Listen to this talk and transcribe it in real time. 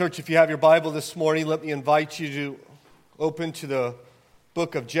Church, if you have your Bible this morning, let me invite you to open to the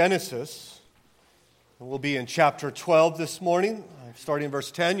book of Genesis. We'll be in chapter 12 this morning, starting in verse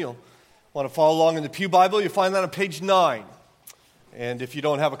 10. You'll want to follow along in the Pew Bible. You'll find that on page 9. And if you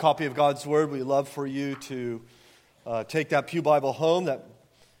don't have a copy of God's Word, we'd love for you to take that Pew Bible home. That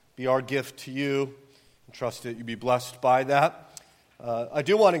be our gift to you. I trust that you'll be blessed by that. I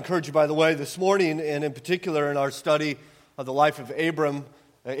do want to encourage you, by the way, this morning, and in particular in our study of the life of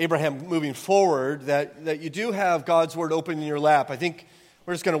Abraham moving forward, that you do have God's Word open in your lap. I think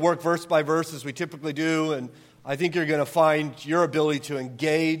we're just going to work verse by verse as we typically do, and I think you're going to find your ability to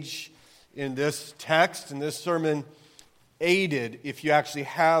engage in this text and this sermon aided if you actually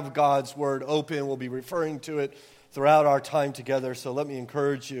have God's Word open. We'll be referring to it throughout our time together, so let me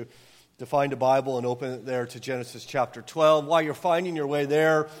encourage you to find a Bible and open it there to Genesis chapter 12. While you're finding your way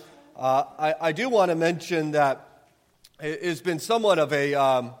there, I do want to mention that it's been somewhat of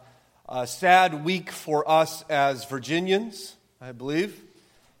a sad week for us as Virginians, I believe,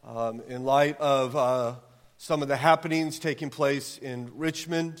 in light of some of the happenings taking place in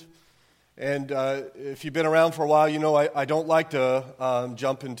Richmond. And if you've been around for a while, you know I don't like to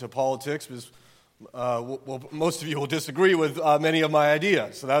jump into politics because most of you will disagree with many of my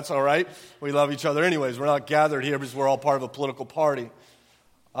ideas, so that's all right. We love each other anyways. We're not gathered here because we're all part of a political party.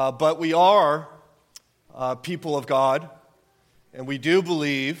 But we are people of God, and we do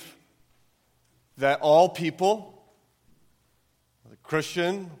believe that all people,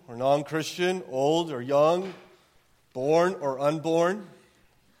 Christian or non-Christian, old or young, born or unborn,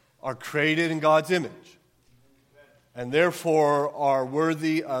 are created in God's image, and therefore are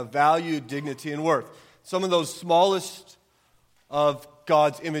worthy of value, dignity, and worth. Some of those smallest of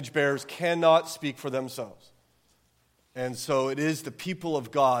God's image bearers cannot speak for themselves. And so it is the people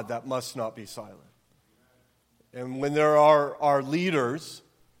of God that must not be silent. And when there are leaders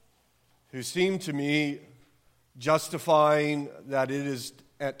who seem to me justifying that it is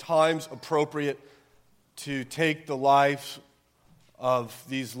at times appropriate to take the life of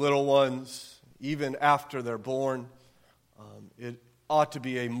these little ones, even after they're born, it ought to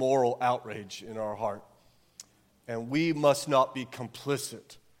be a moral outrage in our heart. And we must not be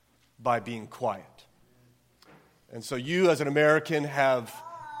complicit by being quiet. And so you as an American have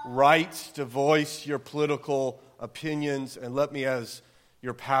rights to voice your political opinions, and let me as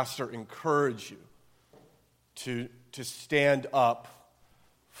your pastor encourage you to stand up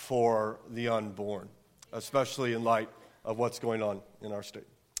for the unborn, especially in light of what's going on in our state.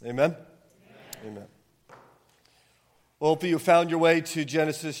 Amen? Amen. Well, if you found your way to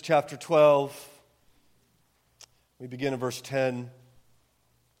Genesis chapter 12, we begin in verse 10.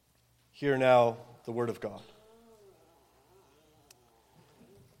 Hear now the word of God.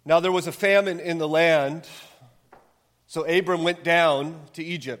 Now there was a famine in the land, so Abram went down to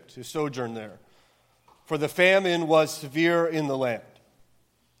Egypt to sojourn there, for the famine was severe in the land.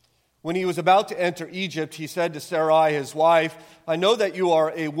 When he was about to enter Egypt, he said to Sarai, his wife, I know that you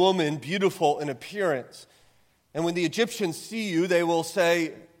are a woman beautiful in appearance, and when the Egyptians see you, they will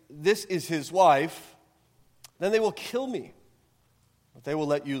say, this is his wife. Then they will kill me, but they will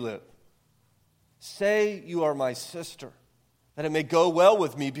let you live. Say you are my sister, that it may go well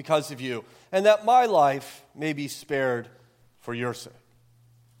with me because of you, and that my life may be spared for your sake.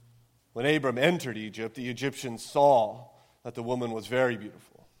 When Abram entered Egypt, the Egyptians saw that the woman was very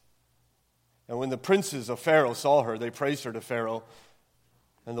beautiful. And when the princes of Pharaoh saw her, they praised her to Pharaoh,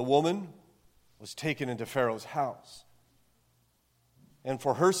 and the woman was taken into Pharaoh's house. And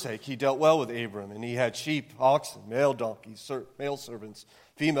for her sake, he dealt well with Abram, and he had sheep, oxen, male donkeys, male servants,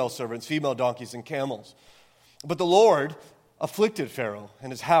 female donkeys, and camels. But the Lord afflicted Pharaoh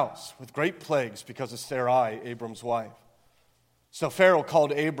and his house with great plagues because of Sarai, Abram's wife. So Pharaoh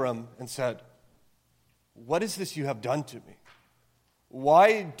called Abram and said, what is this you have done to me?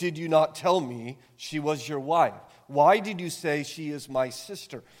 Why did you not tell me she was your wife? Why did you say she is my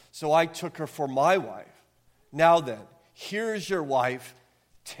sister? So I took her for my wife. Now then, here is your wife.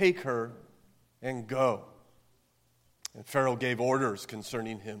 Take her and go. And Pharaoh gave orders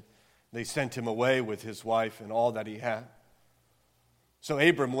concerning him. They sent him away with his wife and all that he had. So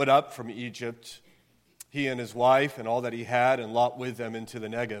Abram went up from Egypt, he and his wife and all that he had, and Lot with them into the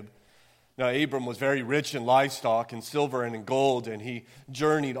Negeb. Now Abram was very rich in livestock, in silver and in gold, and he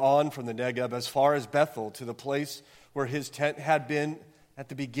journeyed on from the Negeb as far as Bethel, to the place where his tent had been at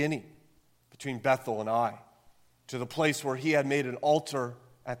the beginning, between Bethel and Ai, to the place where he had made an altar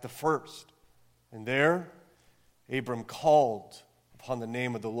at the first. And there Abram called upon the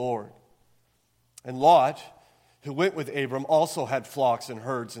name of the Lord. And Lot, who went with Abram, also had flocks and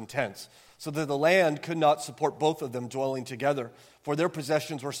herds and tents. so that the land could not support both of them dwelling together, for their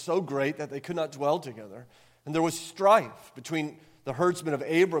possessions were so great that they could not dwell together. And there was strife between the herdsmen of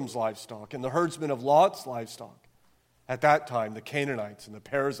Abram's livestock and the herdsmen of Lot's livestock. At that time, the Canaanites and the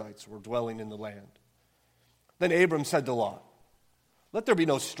Perizzites were dwelling in the land. Then Abram said to Lot, "Let there be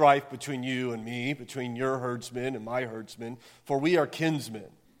no strife between you and me, between your herdsmen and my herdsmen, for we are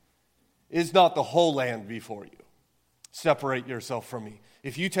kinsmen. Is not the whole land before you? Separate yourself from me.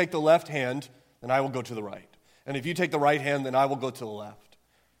 If you take the left hand, then I will go to the right. And if you take the right hand, then I will go to the left."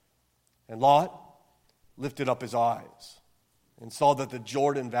 And Lot lifted up his eyes and saw that the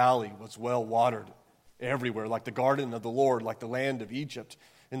Jordan Valley was well watered everywhere, like the garden of the Lord, like the land of Egypt,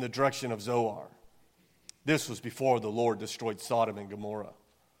 in the direction of Zoar. This was before the Lord destroyed Sodom and Gomorrah.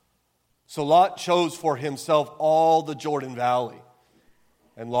 So Lot chose for himself all the Jordan Valley,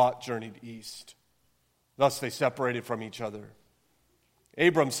 and Lot journeyed east. Thus they separated from each other.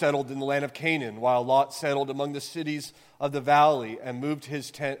 Abram settled in the land of Canaan, while Lot settled among the cities of the valley and moved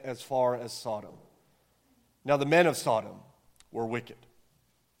his tent as far as Sodom. Now the men of Sodom were wicked,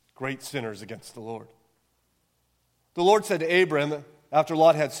 great sinners against the Lord. The Lord said to Abram, after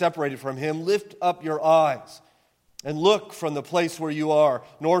Lot had separated from him, "Lift up your eyes and look from the place where you are,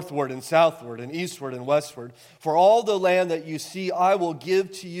 northward and southward and eastward and westward. For all the land that you see I will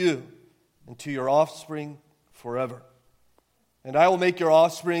give to you and to your offspring forever. And I will make your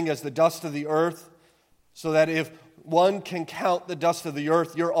offspring as the dust of the earth, so that if one can count the dust of the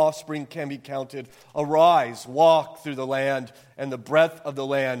earth, your offspring can be counted. Arise, walk through the land and the breadth of the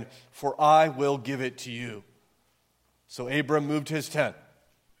land, for I will give it to you." So Abram moved his tent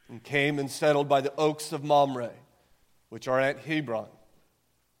and came and settled by the oaks of Mamre, which are at Hebron.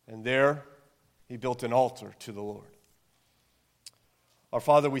 And there he built an altar to the Lord. Our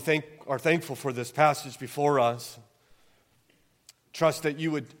Father, we are thankful for this passage before us. Trust that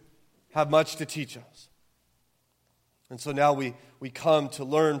you would have much to teach us. And so now we come to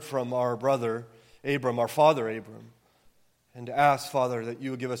learn from our brother Abram, our father Abram, and to ask, Father, that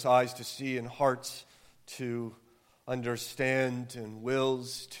you would give us eyes to see and hearts to understand and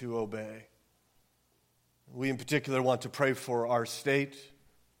wills to obey. We in particular want to pray for our state,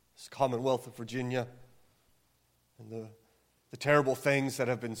 this Commonwealth of Virginia, and the terrible things that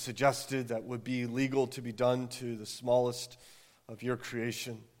have been suggested that would be legal to be done to the smallest of your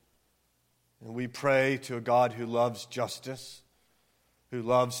creation. And we pray to a God who loves justice, who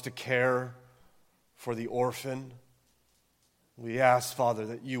loves to care for the orphan. We ask, Father,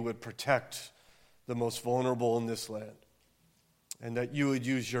 that you would protect the most vulnerable in this land, and that you would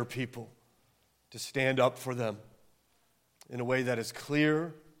use your people to stand up for them in a way that is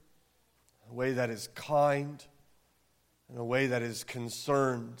clear, a way that is kind, in a way that is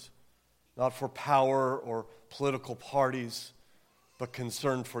concerned, not for power or political parties, but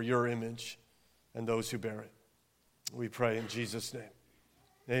concerned for your image and those who bear it. We pray in Jesus' name.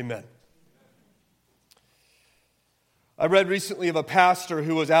 Amen. I read recently of a pastor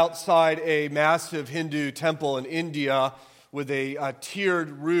who was outside a massive Hindu temple in India with a tiered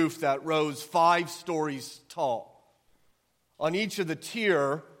roof that rose 5 stories tall. On each of the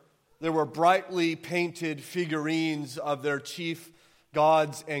tier, there were brightly painted figurines of their chief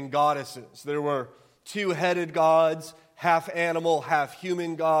gods and goddesses. There were 2-headed gods, half animal, half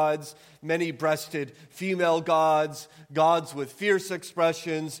human gods, many-breasted female gods, gods with fierce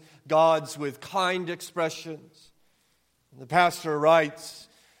expressions, gods with kind expressions. The pastor writes,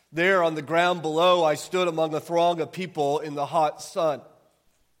 "There on the ground below, I stood among a throng of people in the hot sun.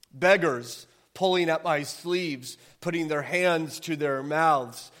 Beggars pulling at my sleeves, putting their hands to their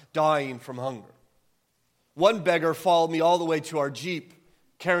mouths, dying from hunger. One beggar followed me all the way to our Jeep,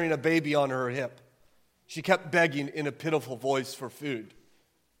 carrying a baby on her hip. She kept begging in a pitiful voice for food."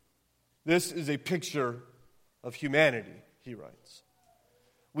 This is a picture of humanity, he writes.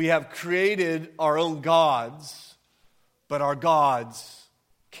 We have created our own gods, but our gods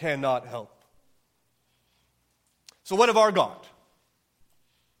cannot help. So what of our God?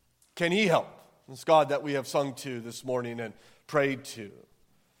 Can he help? This God that we have sung to this morning and prayed to.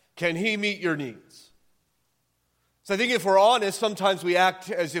 Can he meet your needs? So I think if we're honest, sometimes we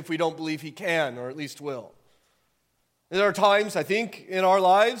act as if we don't believe he can, or at least will. There are times, I think, in our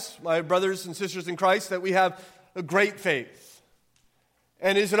lives, my brothers and sisters in Christ, that we have a great faith.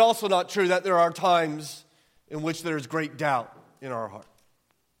 And is it also not true that there are times in which there is great doubt in our heart,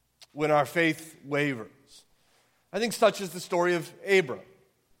 when our faith wavers? I think such is the story of Abram,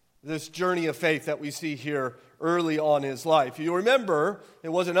 this journey of faith that we see here early on in his life. You remember, it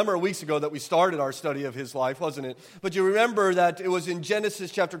was a number of weeks ago that we started our study of his life, wasn't it? But you remember that it was in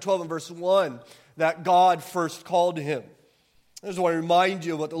Genesis chapter 12 and verse 1 that God first called him. I just want to remind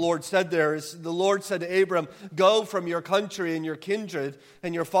you of what the Lord said there. Is the Lord said to Abram, "Go from your country and your kindred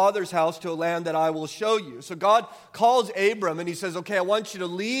and your father's house to a land that I will show you." So God calls Abram and he says, okay, I want you to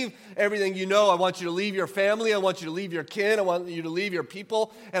leave everything you know. I want you to leave your family. I want you to leave your kin. I want you to leave your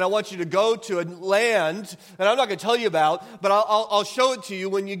people. And I want you to go to a land that I'm not going to tell you about, but I'll show it to you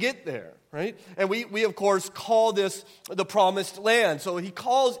when you get there. Right? And we of course call this the promised land. So he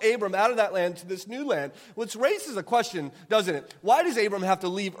calls Abram out of that land to this new land, which raises a question, doesn't it? Why does Abram have to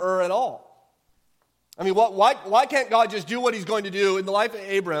leave Ur at all? I mean, why can't God just do what he's going to do in the life of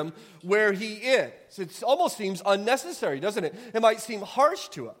Abram where he is? It almost seems unnecessary, doesn't it? It might seem harsh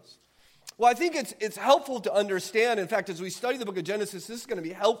to us. Well, I think it's helpful to understand. In fact, as we study the book of Genesis, this is going to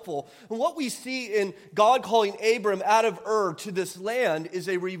be helpful. And what we see in God calling Abram out of Ur to this land is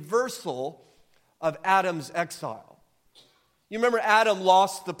a reversal of Adam's exile. You remember Adam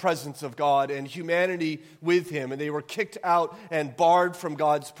lost the presence of God and humanity with him, and they were kicked out and barred from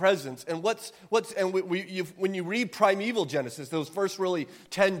God's presence. And when you read primeval Genesis, those first really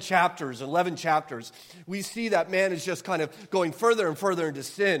 10 chapters, 11 chapters, we see that man is just kind of going further and further into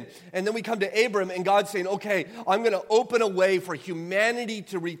sin. And then we come to Abram, and God's saying, okay, I'm going to open a way for humanity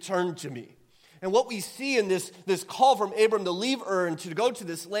to return to me. And what we see in this call from Abram to leave Ur and to go to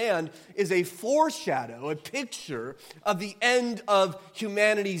this land is a foreshadow, a picture of the end of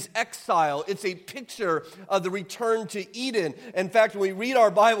humanity's exile. It's a picture of the return to Eden. In fact, when we read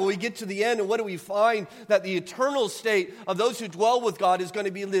our Bible, we get to the end, and what do we find? That the eternal state of those who dwell with God is going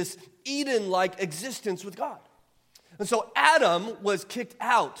to be this Eden-like existence with God. And so Adam was kicked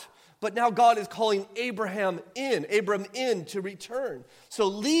out. But now God is calling Abram in to return. So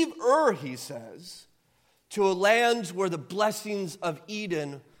leave Ur, he says, to a land where the blessings of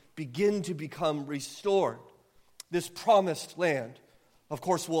Eden begin to become restored. This promised land, of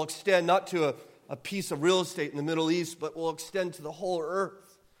course, will extend not to a piece of real estate in the Middle East, but will extend to the whole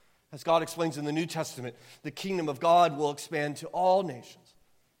earth. As God explains in the New Testament, the kingdom of God will expand to all nations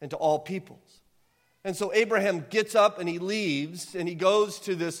and to all peoples. And so Abraham gets up and he leaves and he goes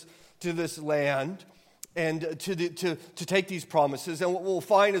to this land and to take these promises. And what we'll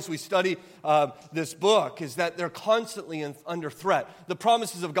find as we study this book is that they're constantly under threat. The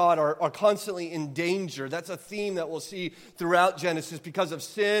promises of God are constantly in danger. That's a theme that we'll see throughout Genesis because of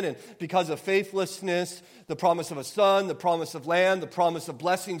sin and because of faithlessness. The promise of a son, the promise of land, the promise of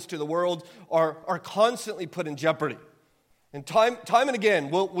blessings to the world are constantly put in jeopardy. And time and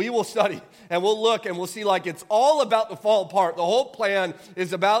again, we will study and we'll look and we'll see like it's all about to fall apart. The whole plan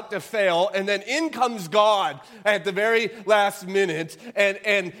is about to fail, and then in comes God at the very last minute,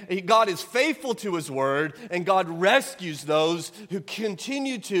 and God is faithful to his word, and God rescues those who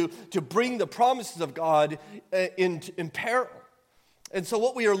continue to bring the promises of God in peril. And so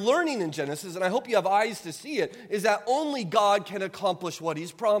what we are learning in Genesis, and I hope you have eyes to see it, is that only God can accomplish what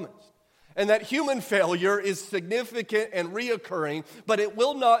he's promised. And that human failure is significant and reoccurring, but it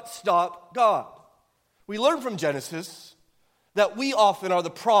will not stop God. We learn from Genesis that we often are the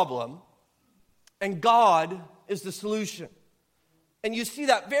problem, and God is the solution. And you see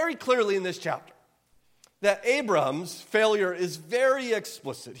that very clearly in this chapter. That Abram's failure is very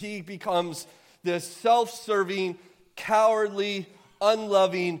explicit. He becomes this self-serving, cowardly,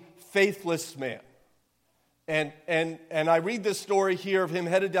 unloving, faithless man. And I read this story here of him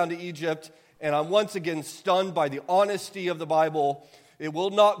headed down to Egypt, and I'm once again stunned by the honesty of the Bible. It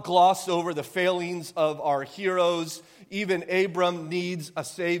will not gloss over the failings of our heroes. Even Abram needs a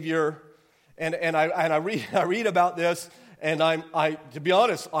savior. And I read about this, and to be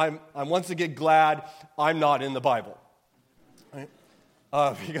honest, I'm once again glad I'm not in the Bible. Right?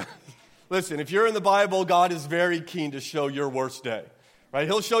 Because, listen, if you're in the Bible, God is very keen to show your worst day. Right?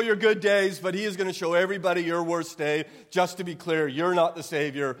 He'll show your good days, but he is going to show everybody your worst day. Just to be clear, you're not the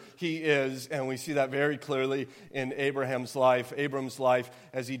Savior. He is, and we see that very clearly in Abram's life,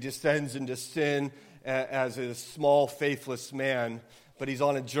 as he descends into sin as a small, faithless man. But he's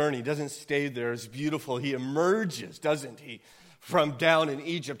on a journey. He doesn't stay there. It's beautiful. He emerges, doesn't he, from down in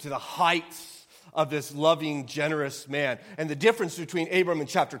Egypt to the heights of this loving, generous man. And the difference between Abram in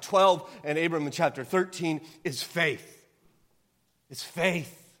chapter 12 and Abram in chapter 13 is faith. It's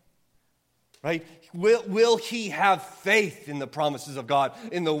faith, right? Will he have faith in the promises of God,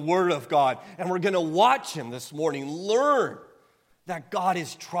 in the Word of God? And we're going to watch him this morning learn that God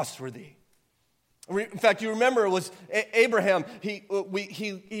is trustworthy. In fact, you remember it was Abraham.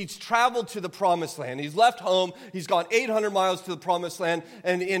 He's traveled to the promised land. He's left home. He's gone 800 miles to the promised land,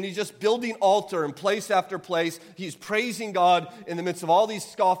 and he's just building altar in place after place. He's praising God in the midst of all these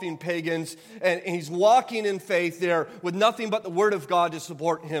scoffing pagans, and he's walking in faith there with nothing but the word of God to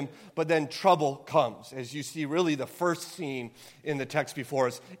support him. But then trouble comes, as you see really the first scene in the text before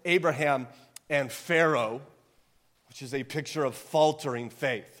us, Abraham and Pharaoh, which is a picture of faltering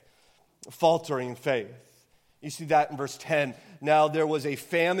faith. Faltering faith. You see that in verse 10. Now there was a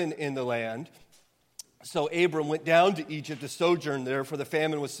famine in the land, so Abram went down to Egypt to sojourn there, for the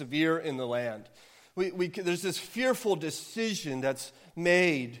famine was severe in the land. There's this fearful decision that's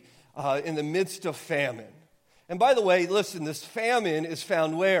made in the midst of famine. And by the way, listen, this famine is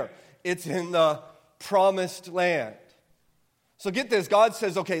found where? It's in the promised land. So get this, God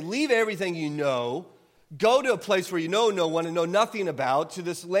says, okay, leave everything you know, go to a place where you know no one and know nothing about, to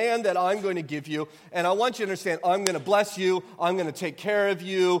this land that I'm going to give you. And I want you to understand, I'm going to bless you. I'm going to take care of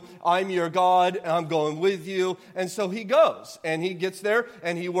you. I'm your God, and I'm going with you. And so he goes, and he gets there,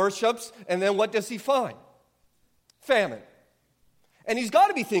 and he worships. And then what does he find? Famine. And he's got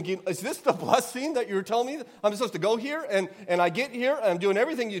to be thinking, is this the blessing that you're telling me? I'm supposed to go here, and I get here, and I'm doing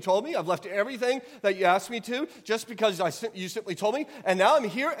everything you told me. I've left everything that you asked me to, just because you simply told me. And now I'm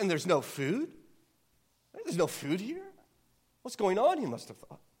here, and there's no food? There's no food here? What's going on, he must have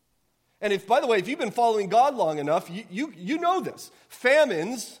thought. And by the way, if you've been following God long enough, you know this.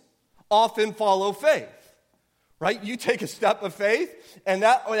 Famines often follow faith, right? You take a step of faith, and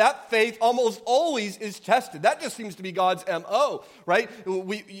that faith almost always is tested. That just seems to be God's M.O., right?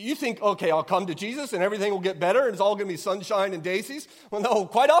 You think, okay, I'll come to Jesus, and everything will get better, and it's all going to be sunshine and daisies. Well, no,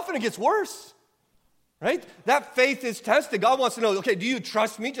 quite often it gets worse. Right? That faith is tested. God wants to know, okay, do you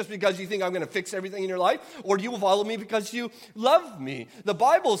trust me just because you think I'm going to fix everything in your life? Or do you follow me because you love me? The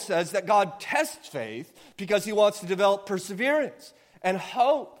Bible says that God tests faith because he wants to develop perseverance and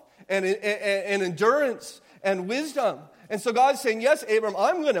hope and endurance and wisdom. And so God's saying, yes, Abram,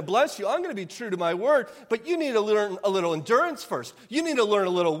 I'm going to bless you. I'm going to be true to my word. But you need to learn a little endurance first. You need to learn a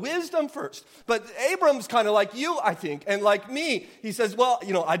little wisdom first. But Abram's kind of like you, I think, and like me. He says, well,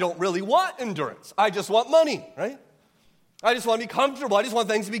 I don't really want endurance. I just want money, right? I just want to be comfortable. I just want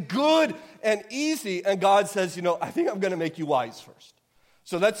things to be good and easy. And God says, I think I'm going to make you wise first.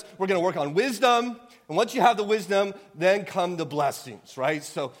 So we're going to work on wisdom. And once you have the wisdom, then come the blessings, right?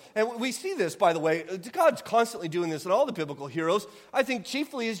 So, and we see this, by the way, God's constantly doing this in all the biblical heroes. I think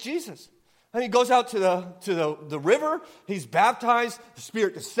chiefly is Jesus. And he goes out to the river, he's baptized, the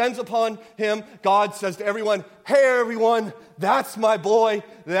Spirit descends upon him. God says to everyone, hey everyone, that's my boy,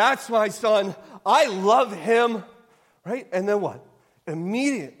 that's my son, I love him, right? And then what?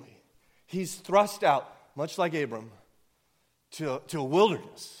 Immediately, he's thrust out, much like Abram, to a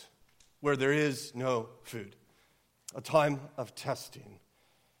wilderness where there is no food, a time of testing.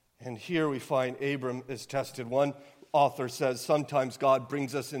 And here we find Abram is tested. One author says, sometimes God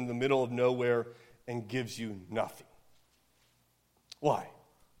brings us in the middle of nowhere and gives you nothing. Why?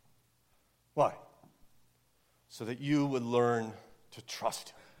 Why? So that you would learn to trust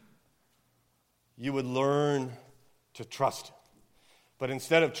him. You would learn to trust him. But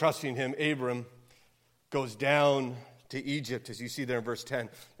instead of trusting him, Abram goes down to Egypt, as you see there in verse 10.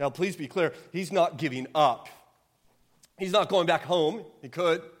 Now, please be clear, he's not giving up. He's not going back home. He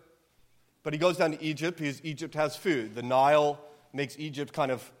could. But he goes down to Egypt because Egypt has food. The Nile makes Egypt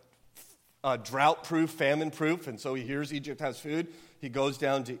kind of drought-proof, famine-proof, and so he hears Egypt has food. He goes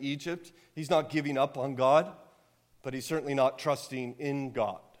down to Egypt. He's not giving up on God, but he's certainly not trusting in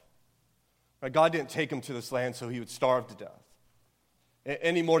God. Right? God didn't take him to this land so he would starve to death.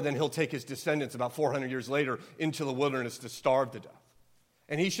 Any more than he'll take his descendants about 400 years later into the wilderness to starve to death.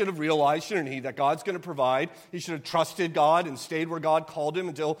 And he should have realized, shouldn't he, that God's going to provide. He should have trusted God and stayed where God called him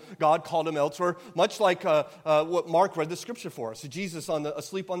until God called him elsewhere. Much like what Mark read the scripture for us. Jesus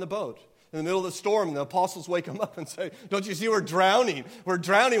asleep on the boat. In the middle of the storm, and the apostles wake him up and say, don't you see we're drowning? We're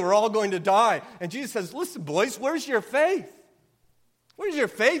drowning. We're all going to die. And Jesus says, listen, boys, where's your faith? Where's your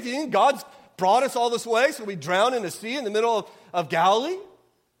faith? You think God's brought us all this way so we drown in the sea in the middle of Galilee?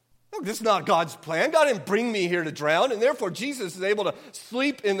 Look, this is not God's plan. God didn't bring me here to drown, and therefore Jesus is able to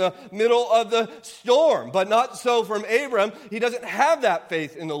sleep in the middle of the storm. But not so from Abram. He doesn't have that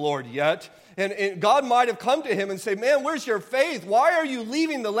faith in the Lord yet. And God might have come to him and say, man, where's your faith? Why are you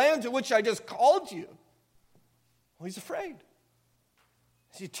leaving the land to which I just called you? Well, he's afraid.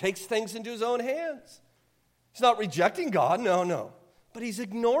 He takes things into his own hands. He's not rejecting God, no. But he's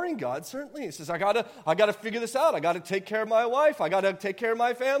ignoring God, certainly. He says, I gotta figure this out. I gotta take care of my wife. I gotta take care of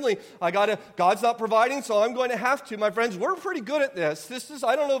my family. God's not providing, so I'm going to have to. My friends, we're pretty good at this.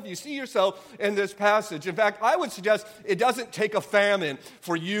 I don't know if you see yourself in this passage. In fact, I would suggest it doesn't take a famine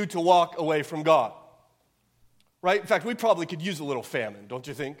for you to walk away from God. Right? In fact, we probably could use a little famine, don't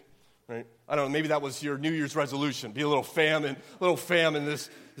you think? Right? I don't know, maybe that was your New Year's resolution. Be a little famine this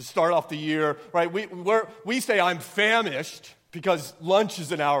to start off the year. Right? We say, I'm famished, because lunch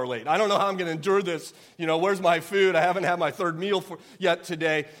is an hour late. I don't know how I'm going to endure this. Where's my food? I haven't had my third meal yet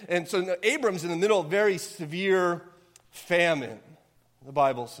today. And so Abram's in the middle of very severe famine, the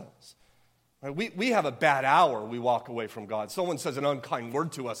Bible says. Right? We have a bad hour, we walk away from God. Someone says an unkind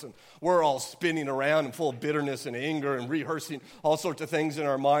word to us, and we're all spinning around and full of bitterness and anger and rehearsing all sorts of things in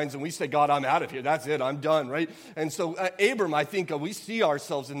our minds. And we say, God, I'm out of here. That's it. I'm done, right? And so Abram, I think we see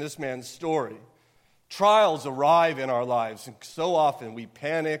ourselves in this man's story. Trials arrive in our lives, and so often we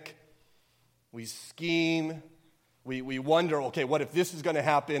panic, we scheme, we wonder, okay, what if this is going to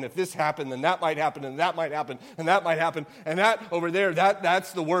happen? If this happened, then that might happen, and that might happen, and that might happen, and that over there,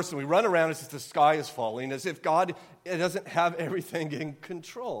 that's the worst. And we run around as if the sky is falling, as if God doesn't have everything in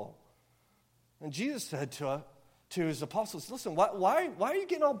control. And Jesus said to his apostles, listen, why are you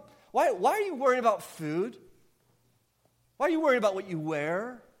getting all, why are you worrying about food? Why are you worried about what you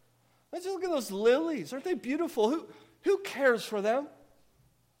wear? Let's look at those lilies. Aren't they beautiful? Who cares for them?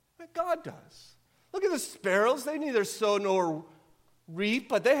 God does. Look at the sparrows. They neither sow nor reap,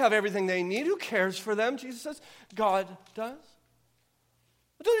 but they have everything they need. Who cares for them? Jesus says, God does.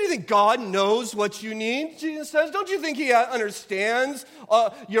 But don't you think God knows what you need? Jesus says, don't you think he understands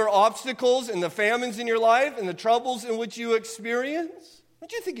your obstacles and the famines in your life and the troubles in which you experience?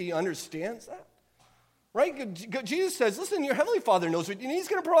 Don't you think he understands that? Right? Jesus says, listen, your Heavenly Father knows what you need. He's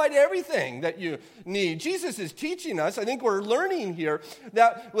going to provide everything that you need. Jesus is teaching us, I think we're learning here,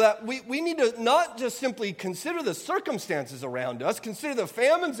 that we need to not just simply consider the circumstances around us, consider the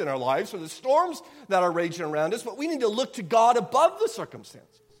famines in our lives or the storms that are raging around us, but we need to look to God above the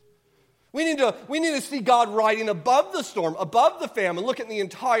circumstances. We need to see God riding above the storm, above the famine, look at the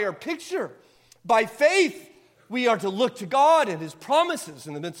entire picture. By faith, we are to look to God and his promises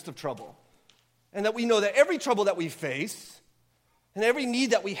in the midst of trouble. And that we know that every trouble that we face and every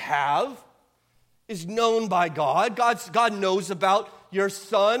need that we have is known by God. God knows about your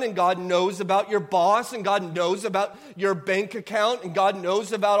son, and God knows about your boss, and God knows about your bank account, and God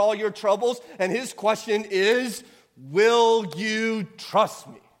knows about all your troubles. And his question is, will you trust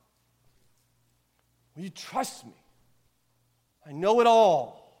me? Will you trust me? I know it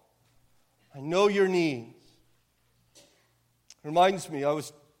all. I know your needs. It reminds me, I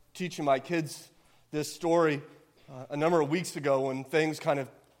was teaching my kids this story a number of weeks ago when things kind of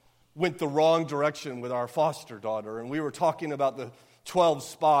went the wrong direction with our foster daughter. And we were talking about the 12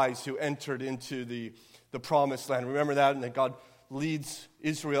 spies who entered into the promised land. Remember that? And that God leads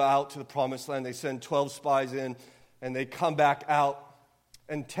Israel out to the promised land. They send 12 spies in, and they come back out.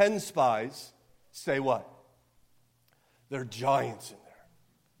 And 10 spies say what? There are giants in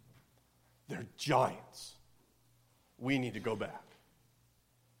there. They're giants. We need to go back.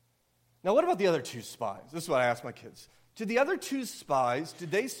 Now, what about the other 2 spies? This is what I asked my kids. Did the other 2 spies, did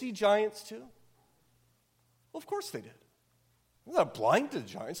they see giants too? Well, of course they did. They're not blind to the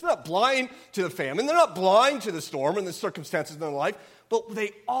giants. They're not blind to the famine. They're not blind to the storm and the circumstances in their life. But they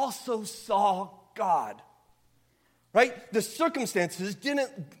also saw God. Right? The circumstances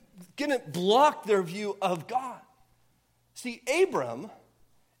didn't block their view of God. See, Abram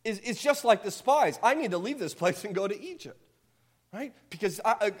is just like the spies. I need to leave this place and go to Egypt. Right? Because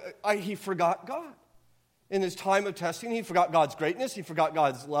he forgot God. In his time of testing, he forgot God's greatness, he forgot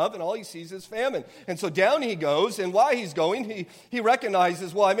God's love, and all he sees is famine. And so down he goes, and while he's going, he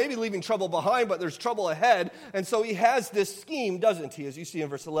recognizes, well, I may be leaving trouble behind, but there's trouble ahead. And so he has this scheme, doesn't he, as you see in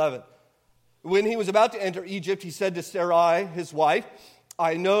verse 11. When he was about to enter Egypt, he said to Sarai, his wife,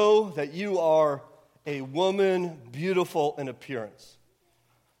 I know that you are a woman beautiful in appearance.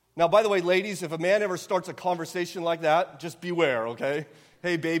 Now, by the way, ladies, if a man ever starts a conversation like that, just beware, okay?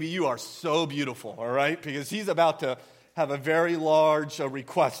 Hey, baby, you are so beautiful, all right? Because he's about to have a very large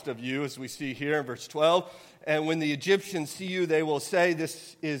request of you, as we see here in verse 12. And when the Egyptians see you, they will say,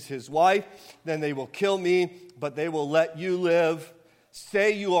 this is his wife. Then they will kill me, but they will let you live.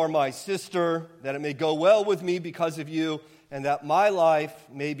 Say you are my sister, that it may go well with me because of you, and that my life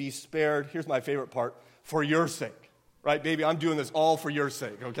may be spared. Here's my favorite part, for your sake. Right, baby, I'm doing this all for your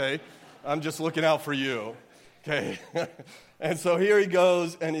sake, okay? I'm just looking out for you, okay? And so here he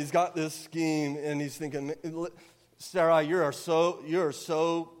goes, and he's got this scheme, and he's thinking, Sarah, you're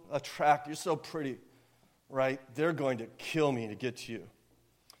so attractive, you're so pretty. right? They're going to kill me to get to you.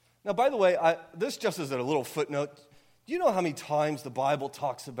 Now, by the way, this just is a little footnote. Do you know how many times the Bible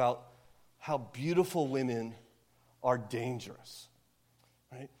talks about how beautiful women are dangerous,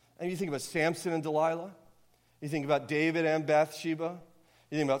 right? And you think about Samson and Delilah. You think about David and Bathsheba.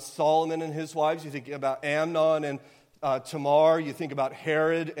 You think about Solomon and his wives. You think about Amnon and Tamar. You think about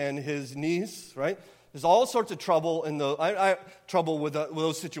Herod and his niece, right? There's all sorts of trouble in trouble with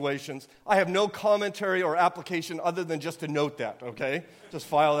those situations. I have no commentary or application other than just to note that, okay? Just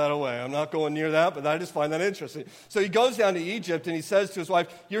file that away. I'm not going near that, but I just find that interesting. So he goes down to Egypt and he says to his wife,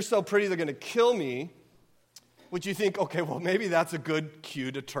 "You're so pretty, they're going to kill me." Which you think, okay, well, maybe that's a good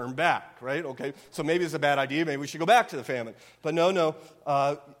cue to turn back, right? Okay, so maybe it's a bad idea. Maybe we should go back to the famine. But no.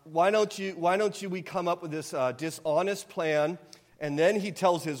 Why don't we come up with this dishonest plan? And then he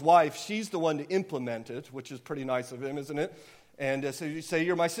tells his wife, she's the one to implement it, which is pretty nice of him, isn't it? And so you say,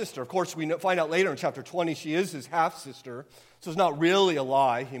 "You're my sister." Of course, we find out later in chapter 20, she is his half-sister. So it's not really a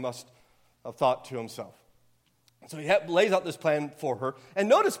lie, he must have thought to himself. So he lays out this plan for her. And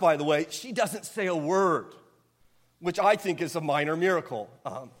notice, by the way, she doesn't say a word, which I think is a minor miracle,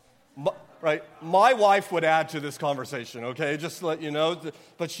 right? My wife would add to this conversation, okay? Just to let you know.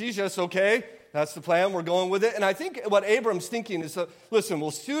 But she's just, okay, that's the plan, we're going with it. And I think what Abram's thinking is, listen,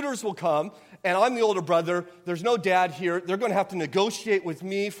 well, suitors will come, and I'm the older brother. There's no dad here. They're going to have to negotiate with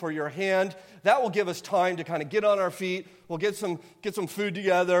me for your hand. That will give us time to kind of get on our feet. We'll get some food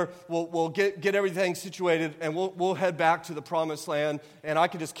together. We'll get everything situated, and we'll head back to the promised land, and I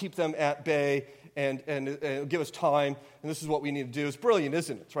can just keep them at bay and give us time, and this is what we need to do. It's brilliant,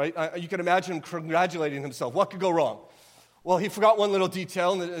 isn't it, right? You can imagine him congratulating himself. What could go wrong? Well, he forgot one little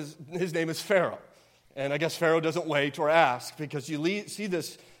detail, and his name is Pharaoh. And I guess Pharaoh doesn't wait or ask, because you see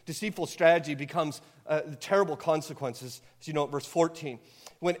this deceitful strategy becomes terrible consequences, as you know at verse 14.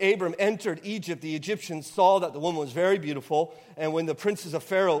 When Abram entered Egypt, the Egyptians saw that the woman was very beautiful, and when the princes of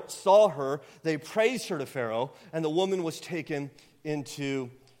Pharaoh saw her, they praised her to Pharaoh, and the woman was taken into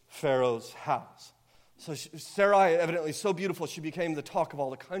Pharaoh's house. So Sarai, evidently so beautiful, she became the talk of all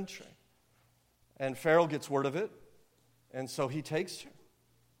the country. And Pharaoh gets word of it, and so he takes her.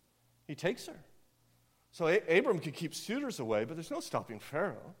 He takes her. So Abram could keep suitors away, but there's no stopping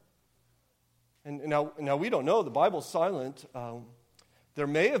Pharaoh. And now we don't know. The Bible's silent. There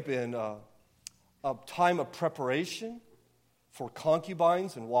may have been a time of preparation for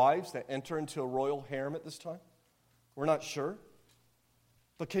concubines and wives that enter into a royal harem at this time. We're not sure.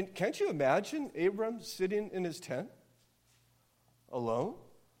 But can't you imagine Abram sitting in his tent alone,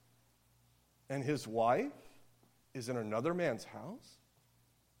 and his wife is in another man's house?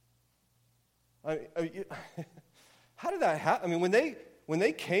 How did that happen? I mean, when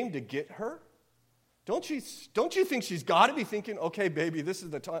they came to get her, don't you think she's got to be thinking, "Okay, baby, this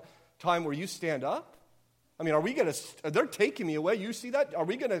is the time where you stand up"? I mean, they're taking me away. You see that? Are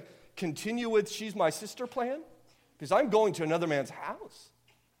we going to continue with "she's my sister" plan? Because I'm going to another man's house.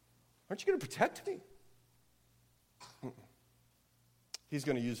 Aren't you going to protect me? He's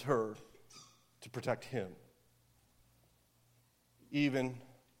going to use her to protect him. Even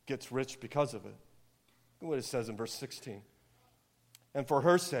gets rich because of it. Look what it says in verse 16. And for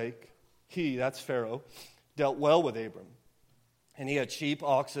her sake, he, that's Pharaoh, dealt well with Abram. And he had sheep,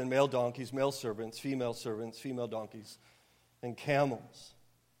 oxen, male donkeys, male servants, female donkeys, and camels.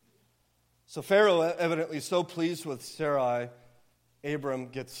 So Pharaoh, evidently so pleased with Sarai, Abram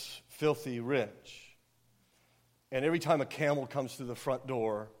gets filthy rich. And every time a camel comes to the front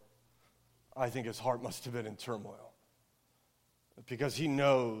door, I think his heart must have been in turmoil, because he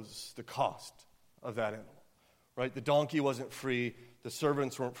knows the cost of that animal, right? The donkey wasn't free. The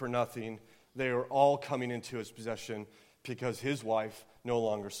servants weren't for nothing. They were all coming into his possession because his wife no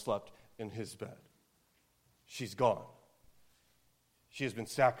longer slept in his bed. She's gone. She has been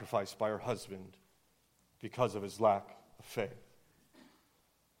sacrificed by her husband because of his lack of faith.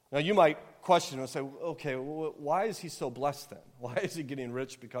 Now, you might question and say, okay, well, why is he so blessed then? Why is he getting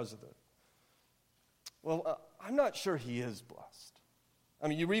rich because of it? Well, I'm not sure he is blessed. I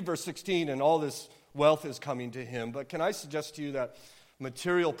mean, you read verse 16, and all this wealth is coming to him, but can I suggest to you that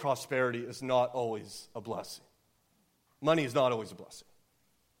material prosperity is not always a blessing? Money is not always a blessing.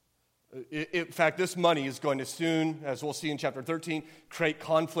 In fact, this money is going to soon, as we'll see in chapter 13, create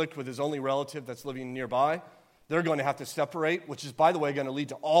conflict with his only relative that's living nearby. They're going to have to separate, which is, by the way, going to lead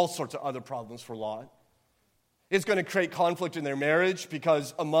to all sorts of other problems for Lot. It's going to create conflict in their marriage,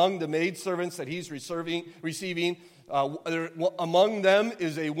 because among the maidservants that he's receiving, among them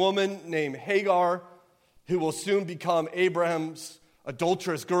is a woman named Hagar, who will soon become Abraham's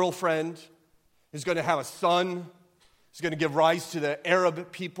adulterous girlfriend, who's going to have a son He's going to give rise to the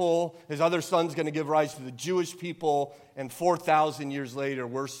Arab people. His other son's going to give rise to the Jewish people. And 4,000 years later,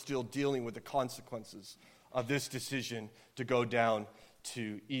 we're still dealing with the consequences of this decision to go down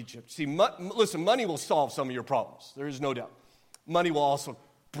to Egypt. See, listen, money will solve some of your problems. There is no doubt. Money will also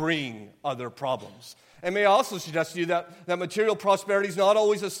bring other problems. And may I also suggest to you that material prosperity is not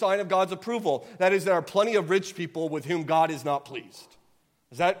always a sign of God's approval. That is, there are plenty of rich people with whom God is not pleased.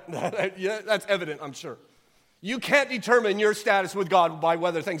 Is yeah, that's evident, I'm sure. You can't determine your status with God by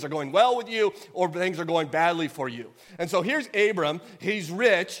whether things are going well with you or things are going badly for you. And so here's Abram. He's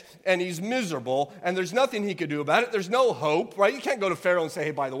rich and he's miserable, and there's nothing he could do about it. There's no hope, right? You can't go to Pharaoh and say,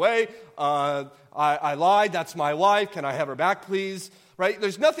 hey, by the way, I lied. That's my wife. Can I have her back, please? Right?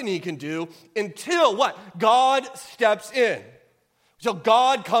 There's nothing he can do until what? God steps in. So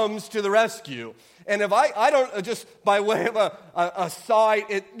God comes to the rescue. And if I don't, just by way of a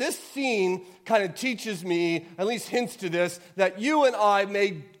side, this scene kind of teaches me, at least hints to this, that you and I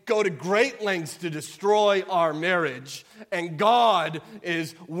may go to great lengths to destroy our marriage, and God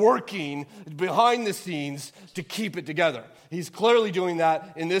is working behind the scenes to keep it together. He's clearly doing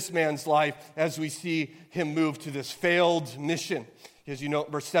that in this man's life as we see him move to this failed mission. As you know,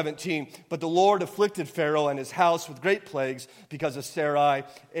 verse 17, but the Lord afflicted Pharaoh and his house with great plagues because of Sarai,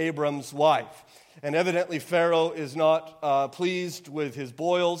 Abram's wife. And evidently Pharaoh is not pleased with his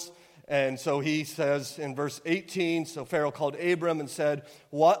boils. And so he says in verse 18, so Pharaoh called Abram and said,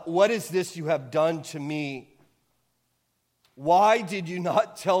 What is this you have done to me? Why did you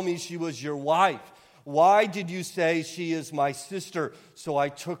not tell me she was your wife? Why did you say she is my sister? So I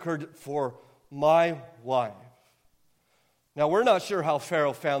took her for my wife. Now, we're not sure how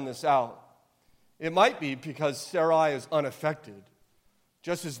Pharaoh found this out. It might be because Sarai is unaffected,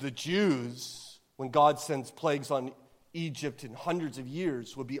 just as the Jews, when God sends plagues on Egypt in hundreds of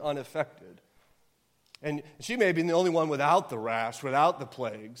years, would be unaffected. And she may have been the only one without the rash, without the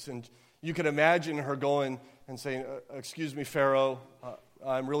plagues. And you can imagine her going and saying, excuse me, Pharaoh,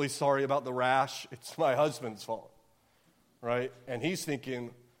 I'm really sorry about the rash. It's my husband's fault, right? And he's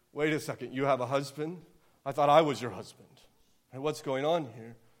thinking, wait a second, you have a husband? I thought I was your husband. And what's going on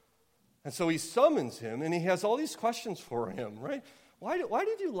here? And so he summons him, and he has all these questions for him, right? Why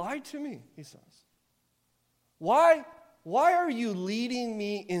did you lie to me, he says. Why are you leading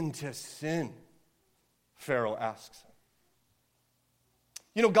me into sin? Pharaoh asks him.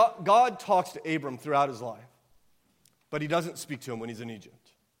 You know, God talks to Abram throughout his life, but he doesn't speak to him when he's in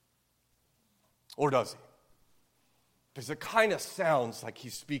Egypt. Or does he? Because it kind of sounds like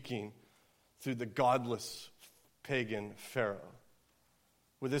he's speaking through the godless pagan Pharaoh,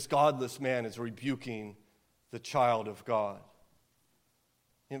 where this godless man is rebuking the child of God.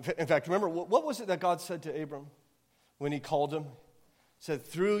 In fact, remember, what was it that God said to Abram when he called him? He said,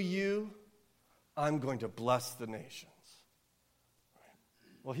 through you, I'm going to bless the nations.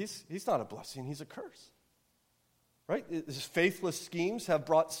 Well, he's not a blessing, he's a curse. Right? His faithless schemes have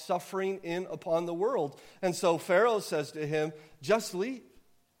brought suffering in upon the world. And so Pharaoh says to him, just leave.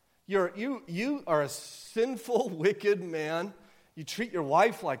 You are a sinful, wicked man. You treat your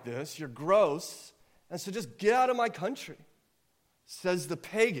wife like this. You're gross. And so just get out of my country, says the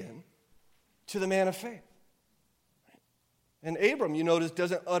pagan to the man of faith. And Abram, you notice,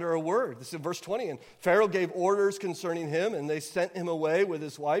 doesn't utter a word. This is in verse 20. And Pharaoh gave orders concerning him, and they sent him away with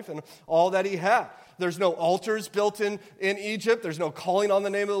his wife and all that he had. There's no altars built in Egypt. There's no calling on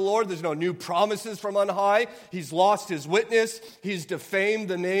the name of the Lord. There's no new promises from on high. He's lost his witness. He's defamed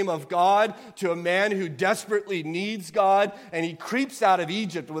the name of God to a man who desperately needs God. And he creeps out of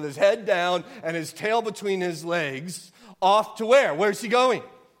Egypt with his head down and his tail between his legs. Off to where? Where's he going?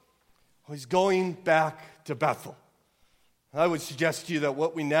 Well, he's going back to Bethel. I would suggest to you that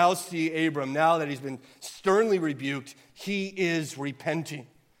what we now see Abram, now that he's been sternly rebuked, he is repenting.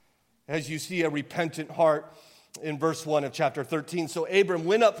 As you see a repentant heart in verse 1 of chapter 13. So Abram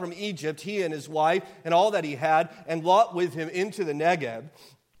went up from Egypt, he and his wife, and all that he had, and Lot with him into the Negeb.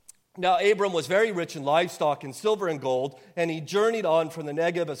 Now Abram was very rich in livestock and silver and gold, and he journeyed on from the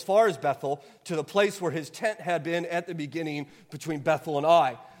Negeb as far as Bethel, to the place where his tent had been at the beginning between Bethel and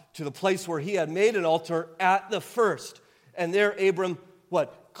Ai, to the place where he had made an altar at the first. And there Abram,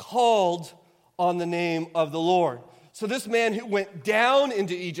 called on the name of the Lord. So this man who went down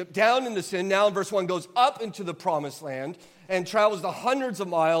into Egypt, down into sin, now in verse 1 goes up into the promised land and travels the hundreds of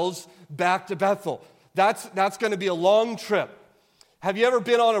miles back to Bethel. That's going to be a long trip. Have you ever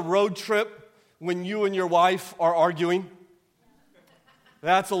been on a road trip when you and your wife are arguing?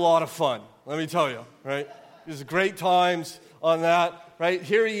 That's a lot of fun, let me tell you, right? There's great times on that. Right,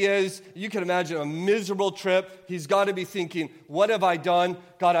 here he is. You can imagine a miserable trip. He's got to be thinking, what have I done?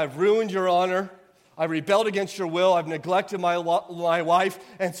 God, I've ruined your honor. I rebelled against your will. I've neglected my wife.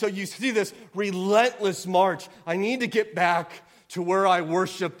 And so you see this relentless march. I need to get back to where I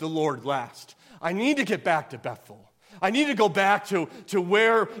worshiped the Lord last. I need to get back to Bethel. I need to go back to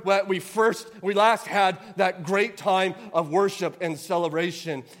where we last had that great time of worship and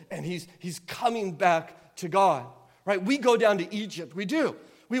celebration. And he's coming back to God, right? We go down to Egypt. We do.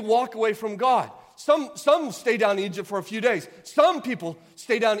 We walk away from God. Some stay down in Egypt for a few days. Some people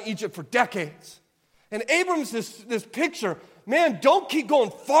stay down in Egypt for decades. And Abram's this picture, man, don't keep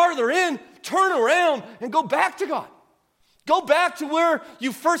going farther in. Turn around and go back to God. Go back to where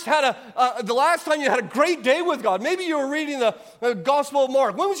you first had the last time you had a great day with God. Maybe you were reading the Gospel of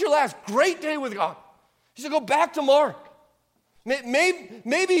Mark. When was your last great day with God? You should go back to Mark.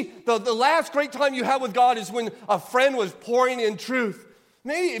 Maybe the last great time you had with God is when a friend was pouring in truth.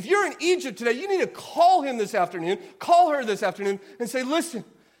 Maybe if you're in Egypt today, you need to call him this afternoon, call her this afternoon, and say, listen,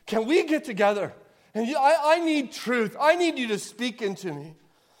 can we get together? And I need truth. I need you to speak into me.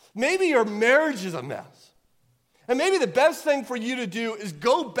 Maybe your marriage is a mess. And maybe the best thing for you to do is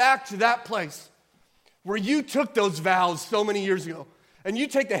go back to that place where you took those vows so many years ago. And you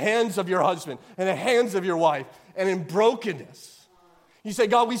take the hands of your husband and the hands of your wife, and in brokenness, you say,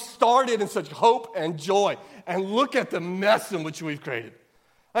 God, we started in such hope and joy, and look at the mess in which we've created.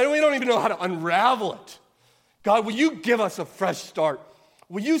 We don't even know how to unravel it. God, will you give us a fresh start?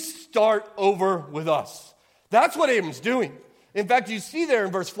 Will you start over with us? That's what Abram's doing. In fact, you see there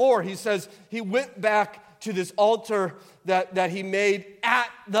in verse 4, he says he went back to this altar that he made at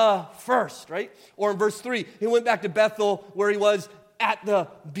the first, right? Or in verse 3, he went back to Bethel where he was at the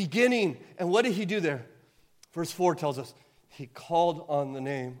beginning. And what did he do there? Verse 4 tells us he called on the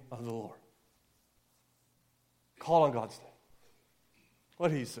name of the Lord. Call on God's name. What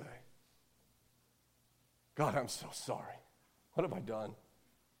did he say? God, I'm so sorry. What have I done?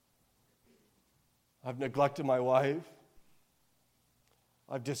 I've neglected my wife.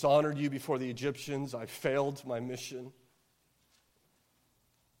 I've dishonored you before the Egyptians. I've failed my mission.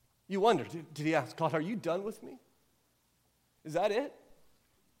 You wonder, did he ask, God, are you done with me? Is that it?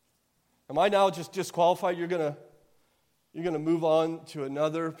 Am I now just disqualified? You're going to move on to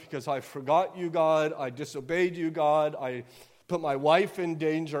another because I forgot you, God. I disobeyed you, God. I put my wife in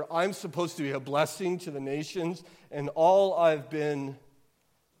danger. I'm supposed to be a blessing to the nations, and all I've been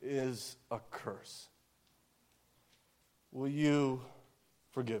is a curse. Will you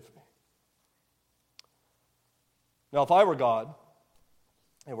forgive me? Now, if I were God,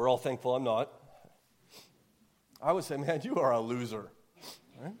 and we're all thankful I'm not, I would say, man, you are a loser.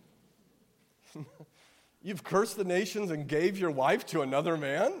 Right? You've cursed the nations and gave your wife to another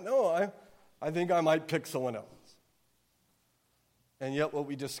man? No, I think I might pick someone else. And yet what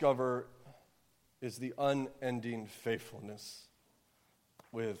we discover is the unending faithfulness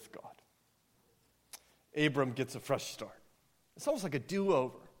with God. Abram gets a fresh start. It's almost like a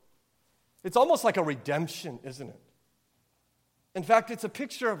do-over. It's almost like a redemption, isn't it? In fact, it's a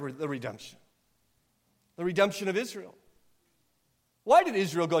picture of the redemption of Israel. Why did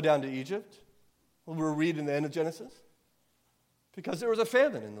Israel go down to Egypt? Well, we'll read in the end of Genesis. Because there was a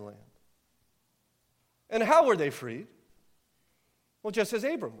famine in the land. And how were they freed? Well, just as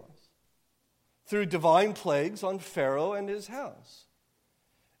Abram was. Through divine plagues on Pharaoh and his house.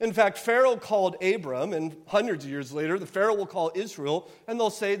 In fact, Pharaoh called Abram, and hundreds of years later, the Pharaoh will call Israel, and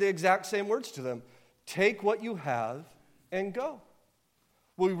they'll say the exact same words to them. Take what you have and go.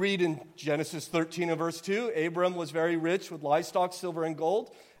 We read in Genesis 13 and verse 2, Abram was very rich with livestock, silver, and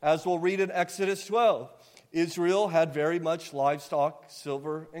gold. As we'll read in Exodus 12, Israel had very much livestock,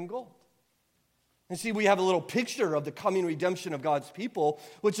 silver, and gold. And see, we have a little picture of the coming redemption of God's people,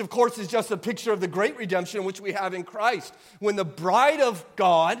 which of course is just a picture of the great redemption which we have in Christ. When the bride of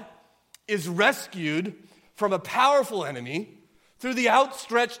God is rescued from a powerful enemy through the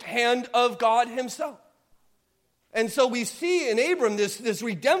outstretched hand of God himself. And so we see in Abram this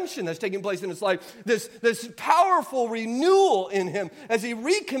redemption that's taking place in his life, this powerful renewal in him as he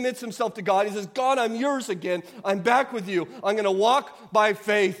recommits himself to God. He says, God, I'm yours again. I'm back with you. I'm going to walk by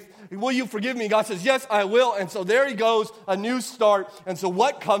faith. Will you forgive me? God says, yes, I will. And so there he goes, a new start. And so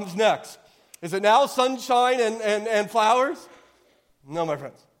what comes next? Is it now sunshine and flowers? No, my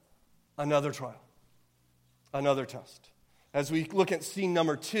friends. Another trial. Another test. As we look at scene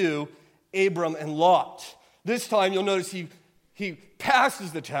number 2, Abram and Lot. This time you'll notice he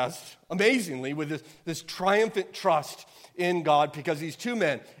passes the test amazingly with this triumphant trust in God because these two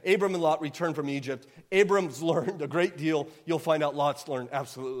men, Abram and Lot, returned from Egypt. Abram's learned a great deal. You'll find out Lot's learned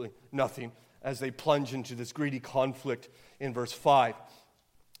absolutely nothing as they plunge into this greedy conflict in verse 5.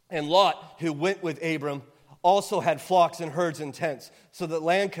 And Lot, who went with Abram, also had flocks and herds and tents, so that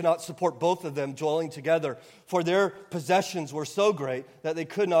land could not support both of them dwelling together, for their possessions were so great that they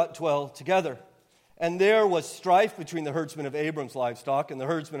could not dwell together. And there was strife between the herdsmen of Abram's livestock and the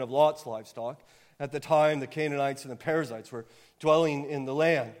herdsmen of Lot's livestock. At the time, the Canaanites and the Perizzites were dwelling in the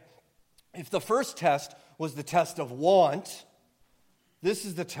land. If the first test was the test of want, this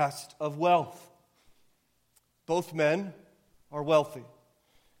is the test of wealth. Both men are wealthy.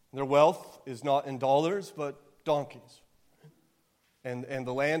 Their wealth is not in dollars, but donkeys. And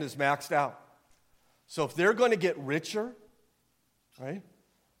the land is maxed out. So if they're going to get richer, right,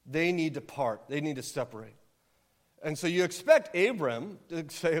 they need to part. They need to separate. And so you expect Abram to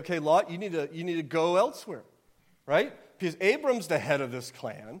say, okay, Lot, you need to go elsewhere, right? Because Abram's the head of this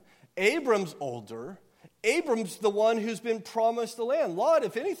clan. Abram's older. Abram's the one who's been promised the land. Lot,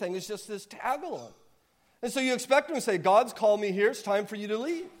 if anything, is just this tag-along. And so you expect him to say, God's called me here, it's time for you to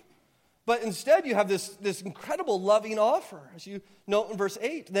leave. But instead you have this incredible loving offer, as you note in verse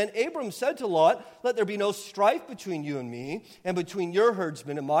 8. Then Abram said to Lot, let there be no strife between you and me, and between your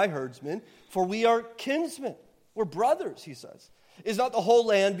herdsmen and my herdsmen, for we are kinsmen. We're brothers, he says. Is not the whole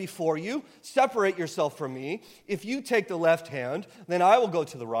land before you? Separate yourself from me. If you take the left hand, then I will go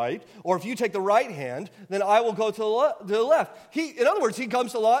to the right. Or if you take the right hand, then I will go to the left. In other words, he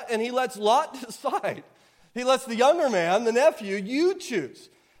comes to Lot and he lets Lot decide. He lets the younger man, the nephew, you choose.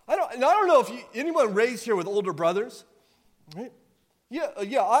 I don't know if anyone raised here with older brothers. Right?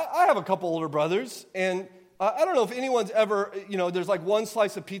 Yeah, I have a couple older brothers. And I don't know if anyone's ever, there's like one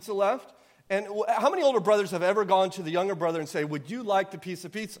slice of pizza left. And how many older brothers have ever gone to the younger brother and say, would you like the piece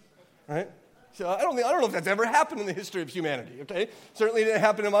of pizza? Right? So I don't know if that's ever happened in the history of humanity, okay? Certainly didn't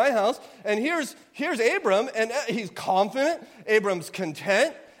happen in my house. And here's Abram, and he's confident. Abram's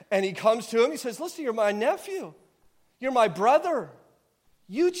content. And he comes to him, he says, listen, you're my nephew. You're my brother.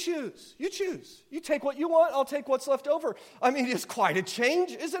 You choose. You choose. You take what you want, I'll take what's left over. I mean, it's quite a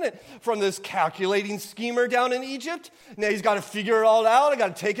change, isn't it? From this calculating schemer down in Egypt. Now he's got to figure it all out. I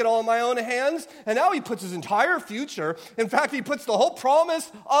got to take it all in my own hands. And now he puts his entire future, in fact, he puts the whole promise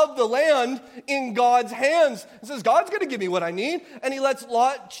of the land in God's hands. He says, God's going to give me what I need. And he lets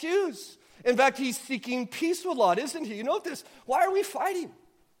Lot choose. In fact, he's seeking peace with Lot, isn't he? You know this. Why are we fighting?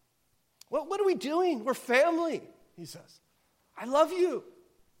 Well, what are we doing? We're family, he says. I love you.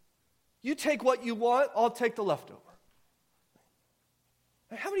 You take what you want, I'll take the leftover.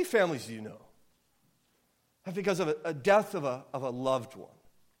 How many families do you know have, because of a death of a loved one,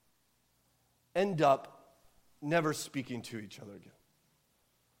 end up never speaking to each other again?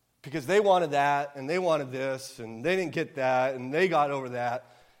 Because they wanted that, and they wanted this, and they didn't get that, and they got over that.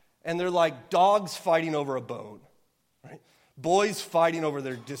 And they're like dogs fighting over a bone, right? Boys fighting over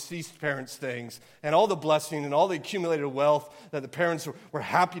their deceased parents' things, and all the blessing and all the accumulated wealth that the parents were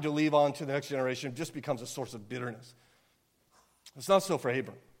happy to leave on to the next generation just becomes a source of bitterness. It's not so for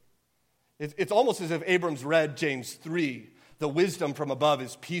Abram. It's almost as if Abram's read James 3. The wisdom from above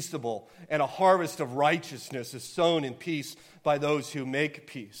is peaceable, and a harvest of righteousness is sown in peace by those who make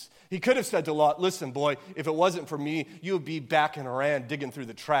peace. He could have said to Lot, listen, boy, if it wasn't for me, you would be back in Haran digging through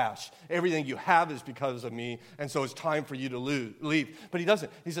the trash. Everything you have is because of me, and so it's time for you to leave. But he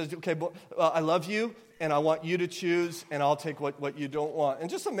doesn't. He says, okay, I love you, and I want you to choose, and I'll take what you don't want.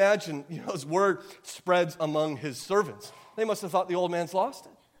 And just imagine, his word spreads among his servants. They must have thought the old man's lost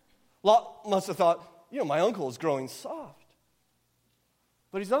it. Lot must have thought, my uncle is growing soft.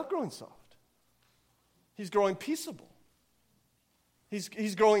 But he's not growing soft. He's growing peaceable.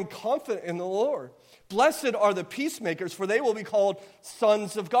 He's growing confident in the Lord. Blessed are the peacemakers, for they will be called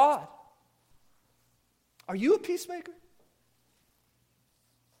sons of God. Are you a peacemaker?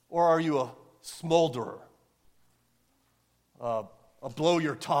 Or are you a smolderer? A blow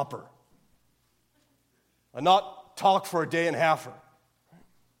your topper? A not talk for a day and a halfer?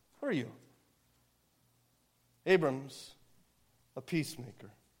 Who are you? Abram's a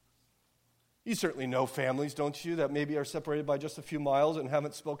peacemaker. You certainly know families, don't you, that maybe are separated by just a few miles and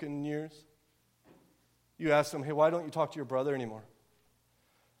haven't spoken in years? You ask them, hey, why don't you talk to your brother anymore?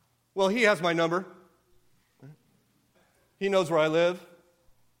 Well, he has my number. He knows where I live.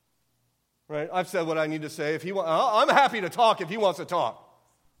 Right? I've said what I need to say. I'm happy to talk if he wants to talk.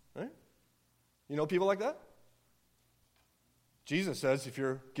 Right? You know people like that? Jesus says if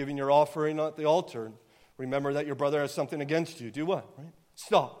you're giving your offering at the altar, remember that your brother has something against you. Do what? Right?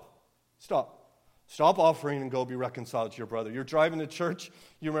 Stop offering and go be reconciled to your brother. You're driving to church,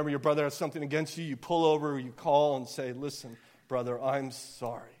 you remember your brother has something against you, you pull over, you call and say, listen, brother, I'm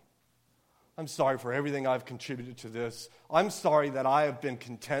sorry. I'm sorry for everything I've contributed to this. I'm sorry that I have been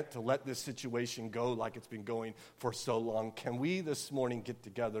content to let this situation go like it's been going for so long. Can we this morning get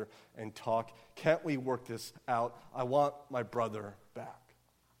together and talk? Can't we work this out? I want my brother back.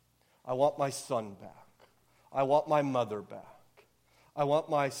 I want my son back. I want my mother back. I want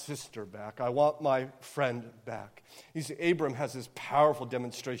my sister back. I want my friend back. You see, Abram has this powerful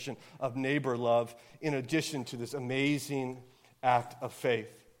demonstration of neighbor love in addition to this amazing act of faith.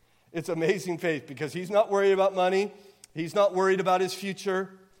 It's amazing faith because he's not worried about money. He's not worried about his future,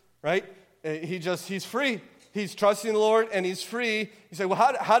 right? He's free. He's trusting the Lord and he's free. You say,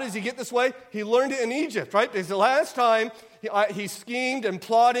 well, how does he get this way? He learned it in Egypt, right? Because the last time he schemed and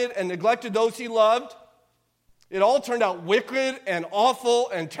plotted and neglected those he loved, it all turned out wicked and awful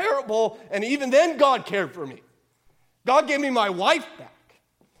and terrible, and even then God cared for me. God gave me my wife back.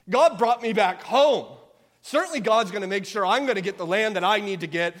 God brought me back home. Certainly God's going to make sure I'm going to get the land that I need to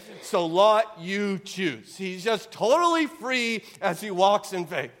get, so Lot, you choose. He's just totally free as he walks in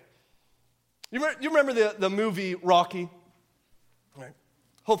faith. You remember the movie Rocky? Right.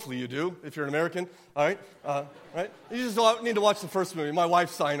 Hopefully you do, if you're an American. All right? Right? You just need to watch the first movie. My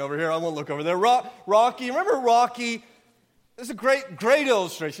wife's sign over here. I won't look over there. Rocky. Remember Rocky? This is a great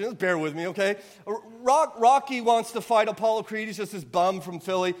illustration. Just bear with me, okay? Rocky wants to fight Apollo Creed. He's just this bum from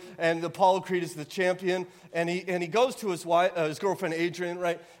Philly, and Apollo Creed is the champion. And he goes to his wife, his girlfriend Adrian,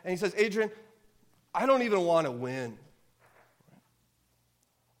 right? And he says, Adrian, I don't even want to win.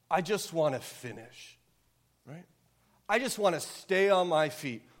 I just want to finish, right? I just want to stay on my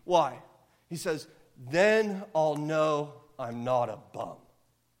feet. Why? He says, then I'll know I'm not a bum.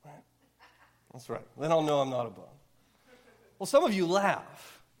 Right? That's right. Then I'll know I'm not a bum. Well, some of you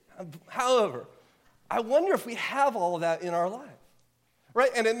laugh. However, I wonder if we have all of that in our life,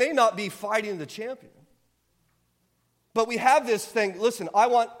 right? And it may not be fighting the champion, but we have this thing. Listen,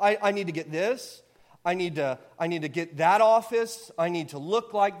 I need to get this. I need to get that office. I need to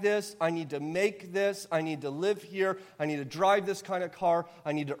look like this. I need to make this. I need to live here. I need to drive this kind of car.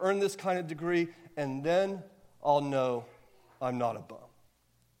 I need to earn this kind of degree. And then I'll know I'm not a bum.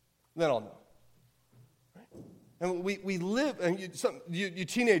 Then I'll know. Right? And we live, and you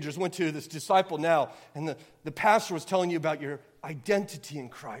teenagers went to this Disciple Now, and the pastor was telling you about your identity in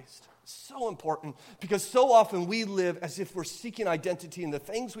Christ. So important, because so often we live as if we're seeking identity in the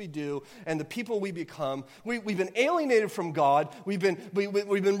things we do and the people we become. We've been alienated from God. We've been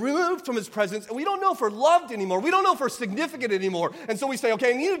removed from His presence, and we don't know if we're loved anymore. We don't know if we're significant anymore. And so we say,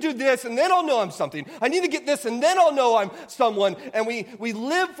 okay, I need to do this, and then I'll know I'm something. I need to get this, and then I'll know I'm someone. And we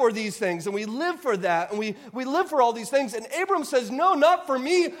live for these things, and we live for that, and we live for all these things. And Abram says, no, not for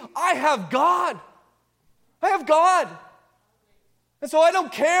me. I have God. I have God. And so I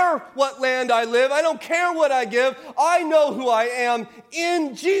don't care what land I live. I don't care what I give. I know who I am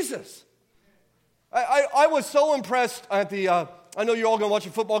in Jesus. I was so impressed at I know you're all going to watch a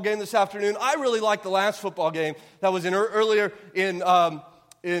football game this afternoon. I really liked the last football game that was earlier in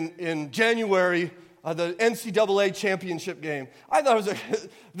January, the NCAA championship game. I thought it was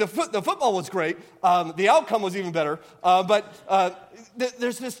the football was great. The outcome was even better. But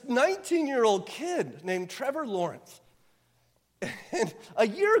there's this 19-year-old kid named Trevor Lawrence. And a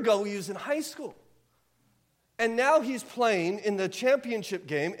year ago, he was in high school. And now he's playing in the championship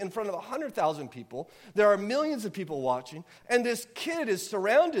game in front of 100,000 people. There are millions of people watching. And this kid is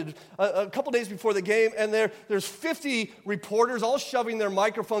surrounded a couple days before the game, and there's 50 reporters all shoving their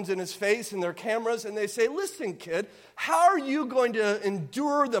microphones in his face and their cameras. And they say, listen, kid, how are you going to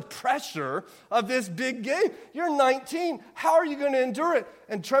endure the pressure of this big game? You're 19. How are you going to endure it?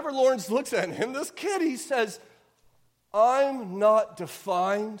 And Trevor Lawrence looks at him, this kid, he says, I'm not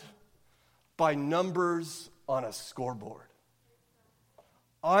defined by numbers on a scoreboard.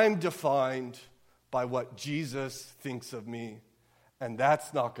 I'm defined by what Jesus thinks of me, and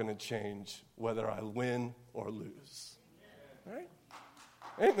that's not going to change whether I win or lose. Right?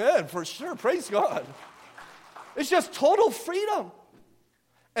 Amen, for sure. Praise God. It's just total freedom.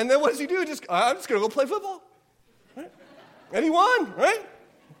 And then what does he do? I'm just going to go play football. Right? And he won, right?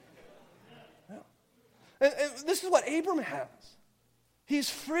 And this is what Abram has. He's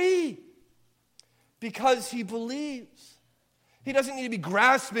free because he believes. He doesn't need to be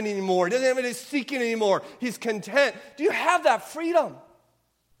grasping anymore. He doesn't have to be seeking anymore. He's content. Do you have that freedom?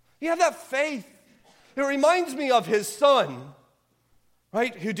 You have that faith. It reminds me of his son,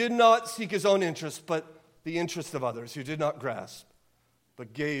 right, who did not seek his own interest, but the interest of others, who did not grasp,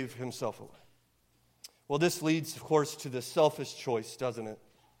 but gave himself away. Well, this leads, of course, to the selfish choice, doesn't it?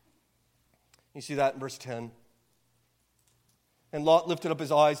 You see that in verse 10. And Lot lifted up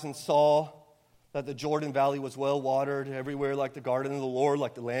his eyes and saw that the Jordan Valley was well watered everywhere, like the garden of the Lord,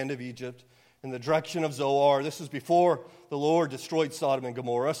 like the land of Egypt. in the direction of Zoar. This is before the Lord destroyed Sodom and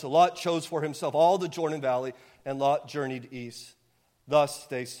Gomorrah. So Lot chose for himself all the Jordan Valley, and Lot journeyed east. Thus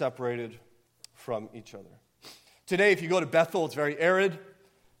they separated from each other. Today, if you go to Bethel, it's very arid,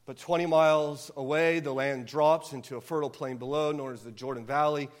 but 20 miles away, the land drops into a fertile plain below, known as the Jordan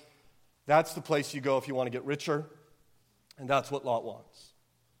Valley. That's the place you go if you want to get richer, and that's what Lot wants.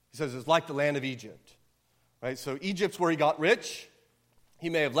 He says it's like the land of Egypt, right? So Egypt's where he got rich. He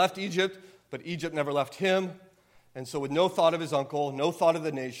may have left Egypt, but Egypt never left him. And so with no thought of his uncle, no thought of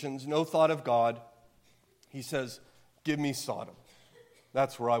the nations, no thought of God, he says, give me Sodom.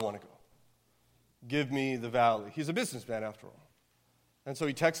 That's where I want to go. Give me the valley. He's a businessman after all. And so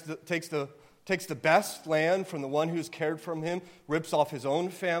he takes the best land from the one who's cared for him, rips off his own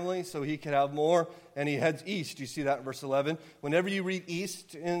family so he can have more, and he heads east. You see that in verse 11. Whenever you read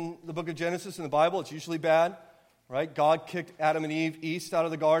east in the book of Genesis in the Bible, it's usually bad, right? God kicked Adam and Eve east out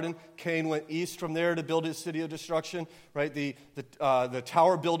of the garden. Cain went east from there to build his city of destruction, right? The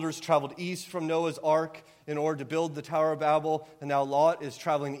tower builders traveled east from Noah's ark in order to build the Tower of Babel, and now Lot is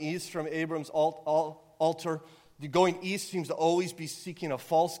traveling east from Abram's altar. Going east seems to always be seeking a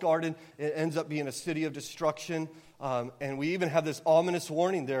false garden. It ends up being a city of destruction. And we even have this ominous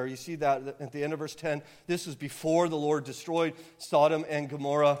warning there. You see that at the end of verse 10. This is before the Lord destroyed Sodom and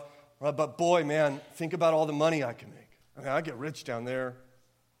Gomorrah. But boy, man, think about all the money I can make. I mean, I get rich down there,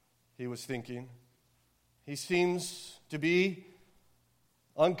 he was thinking. He seems to be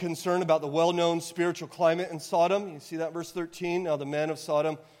unconcerned about the well-known spiritual climate in Sodom. You see that in verse 13. Now the men of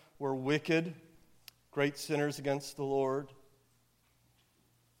Sodom were wicked, great sinners against the Lord.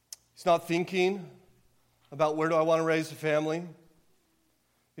 He's not thinking about where do I want to raise a family.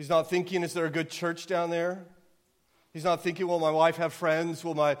 He's not thinking, is there a good church down there? He's not thinking, will my wife have friends?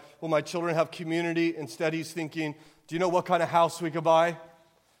 Will my children have community? Instead, he's thinking, do you know what kind of house we could buy?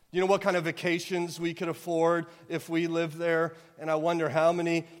 Do you know what kind of vacations we could afford if we lived there? And I wonder how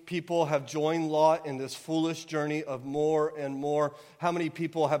many people have joined Lot in this foolish journey of more and more. How many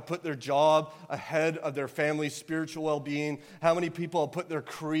people have put their job ahead of their family's spiritual well-being? How many people have put their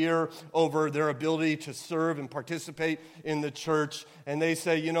career over their ability to serve and participate in the church? And they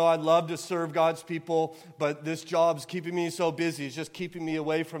say, you know, I'd love to serve God's people, but this job's keeping me so busy. It's just keeping me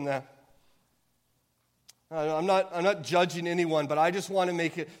away from that. I'm not judging anyone, but I just want to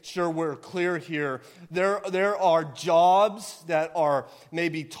make it sure we're clear here. There are jobs that are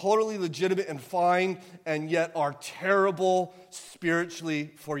maybe totally legitimate and fine, and yet are terrible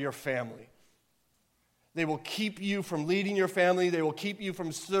spiritually for your family. They will keep you from leading your family. They will keep you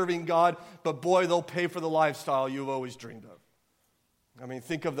from serving God, but boy, they'll pay for the lifestyle you've always dreamed of. I mean,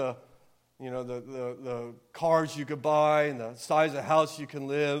 think of the cars you could buy and the size of house you can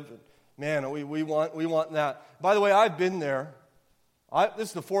live. Man, we want that. By the way, I've been there. This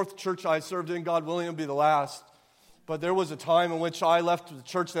is the fourth church I served in. God willing, it'll be the last. But there was a time in which I left the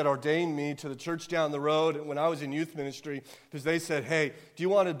church that ordained me to the church down the road when I was in youth ministry, because they said, hey, do you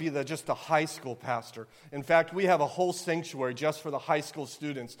want to be just the high school pastor? In fact, we have a whole sanctuary just for the high school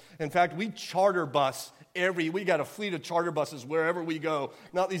students. In fact, we charter bus we got a fleet of charter buses wherever we go,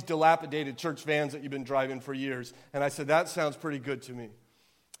 not these dilapidated church vans that you've been driving for years. And I said, that sounds pretty good to me.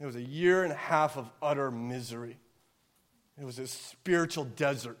 It was a year and a half of utter misery. It was a spiritual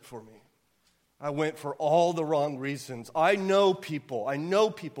desert for me. I went for all the wrong reasons. I know people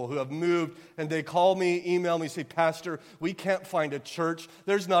who have moved, and they call me, email me, say, Pastor, we can't find a church.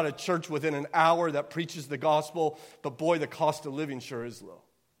 There's not a church within an hour that preaches the gospel, but boy, the cost of living sure is low.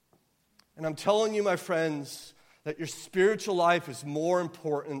 And I'm telling you, my friends, that your spiritual life is more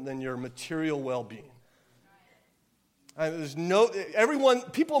important than your material well-being.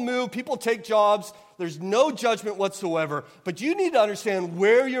 People move, people take jobs. There's no judgment whatsoever. But you need to understand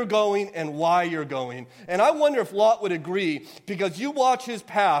where you're going and why you're going. And I wonder if Lot would agree, because you watch his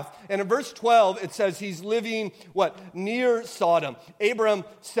path. And in verse 12, it says he's living, near Sodom. Abram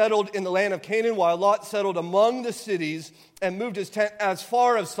settled in the land of Canaan, while Lot settled among the cities and moved his tent as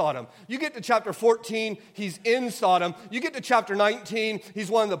far as Sodom. You get to chapter 14, he's in Sodom. You get to chapter 19,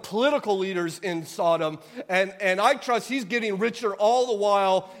 he's one of the political leaders in Sodom. And I trust he's getting richer all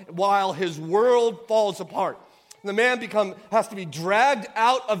the while his world falls apart. The man has to be dragged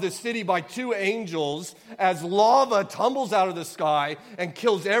out of the city by two angels as lava tumbles out of the sky and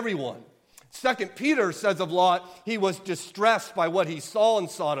kills everyone. 2 Peter says of Lot, he was distressed by what he saw in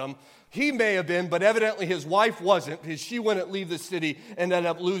Sodom. He may have been, but evidently his wife wasn't, because she wouldn't leave the city and ended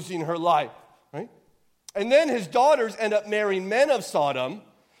up losing her life, right? And then his daughters end up marrying men of Sodom,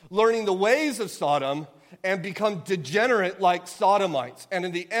 learning the ways of Sodom, and become degenerate like Sodomites. And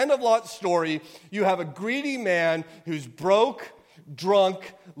in the end of Lot's story, you have a greedy man who's broke,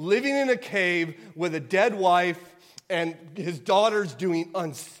 drunk, living in a cave with a dead wife, and his daughters doing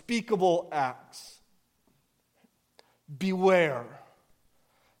unspeakable acts. Beware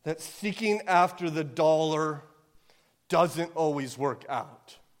that seeking after the dollar doesn't always work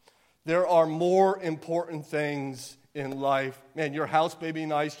out. There are more important things in life. Man, your house may be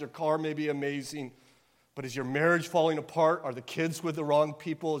nice, your car may be amazing, but is your marriage falling apart? Are the kids with the wrong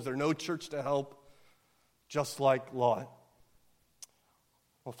people? Is there no church to help? Just like Lot.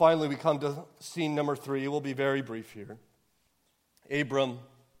 Well, finally, we come to scene number 3. We'll be very brief here. Abram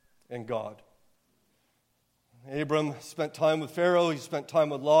and God. Abram spent time with Pharaoh, he spent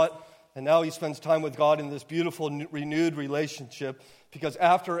time with Lot, and now he spends time with God in this beautiful renewed relationship, because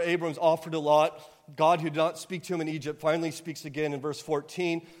after Abram's offer to Lot, God, who did not speak to him in Egypt, finally speaks again in verse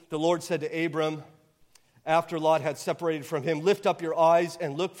 14. The Lord said to Abram, after Lot had separated from him, lift up your eyes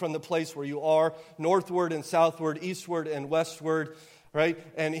and look from the place where you are, northward and southward, eastward and westward. Right?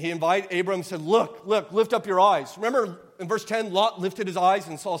 And he invited Abram and said, look, lift up your eyes. Remember in verse 10, Lot lifted his eyes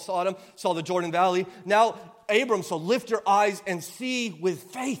and saw Sodom, saw the Jordan Valley. Now, Abram, so lift your eyes and see with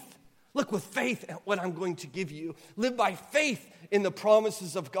faith. Look with faith at what I'm going to give you. Live by faith in the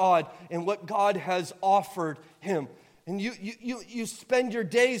promises of God and what God has offered him. And you spend your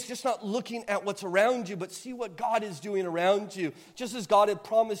days just not looking at what's around you, but see what God is doing around you. Just as God had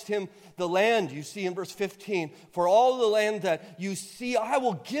promised him the land, you see in verse 15, for all the land that you see, I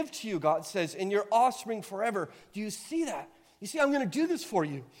will give to you, God says, and your offspring forever. Do you see that? You see, I'm going to do this for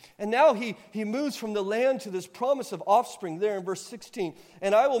you. And now he moves from the land to this promise of offspring there in verse 16.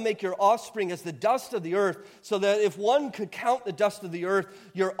 And I will make your offspring as the dust of the earth, so that if one could count the dust of the earth,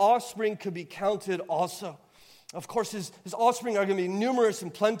 your offspring could be counted also. Of course, his offspring are going to be numerous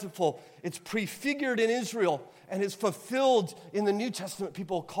and plentiful. It's prefigured in Israel and is fulfilled in the New Testament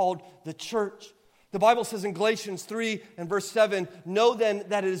people called the church. The Bible says in Galatians 3 and verse 7, know then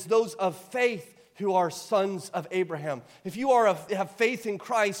that it is those of faith who are sons of Abraham. If you have faith in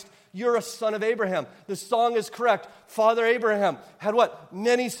Christ, you're a son of Abraham. The song is correct. Father Abraham had what?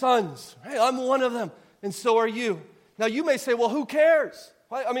 Many sons. Hey, I'm one of them, and so are you. Now you may say, well, who cares?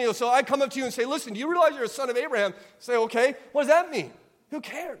 I mean, so I come up to you and say, listen, do you realize you're a son of Abraham? Say, okay, what does that mean? Who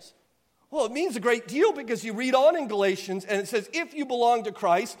cares? Well, it means a great deal, because you read on in Galatians and it says, if you belong to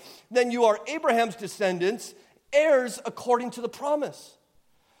Christ, then you are Abraham's descendants, heirs according to the promise.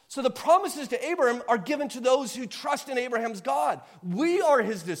 So the promises to Abraham are given to those who trust in Abraham's God. We are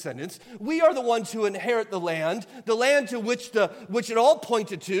his descendants. We are the ones who inherit the land to which it all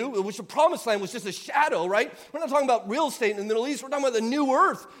pointed to, which the promised land was just a shadow, right? We're not talking about real estate in the Middle East. We're talking about the new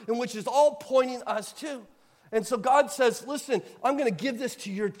earth, in which is all pointing us to. And so God says, listen, I'm going to give this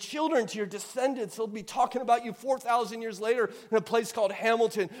to your children, to your descendants. They'll be talking about you 4,000 years later in a place called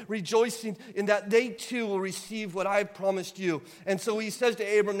Hamilton, rejoicing in that they too will receive what I've promised you. And so he says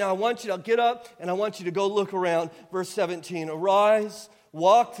to Abram, now I want you to get up and I want you to go look around. Verse 17, arise,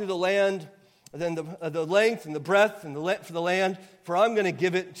 walk through the land, then the length and the breadth and for the land, for I'm going to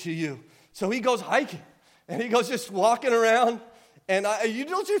give it to you. So he goes hiking, and he goes just walking around. And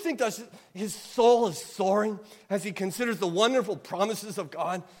don't you think that his soul is soaring as he considers the wonderful promises of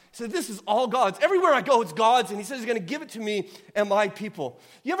God? He said, this is all God's. Everywhere I go, it's God's. And he says he's going to give it to me and my people.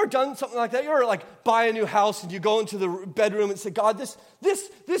 You ever done something like that? You ever buy a new house and you go into the bedroom and say, God, this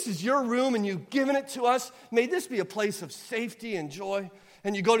is your room and you've given it to us. May this be a place of safety and joy.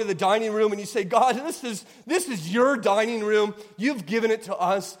 And you go to the dining room and you say, God, this is your dining room. You've given it to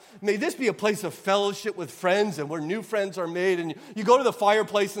us. May this be a place of fellowship with friends and where new friends are made. And you go to the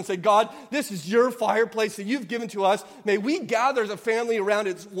fireplace and say, God, this is your fireplace that you've given to us. May we gather as a family around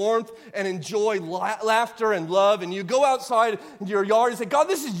its warmth and enjoy laughter and love. And you go outside into your yard and say, God,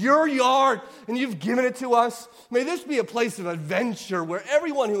 this is your yard and you've given it to us. May this be a place of adventure where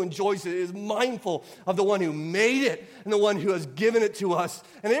everyone who enjoys it is mindful of the one who made it and the one who has given it to us.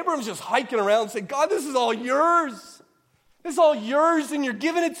 And Abram's just hiking around saying, God, this is all yours. This is all yours and you're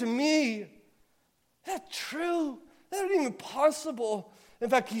giving it to me. That's true. That isn't even possible. In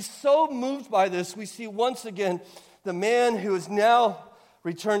fact, he's so moved by this, we see once again the man who is now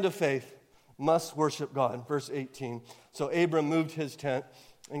returned to faith must worship God. Verse 18. So Abram moved his tent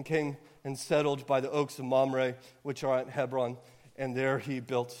and came and settled by the oaks of Mamre, which are at Hebron, and there he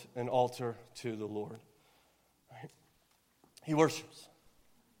built an altar to the Lord. Right? He worships.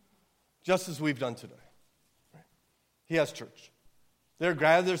 Just as we've done today. Right? He has church. There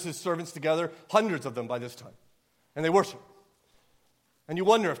gathers his servants together, hundreds of them by this time, and they worship. And you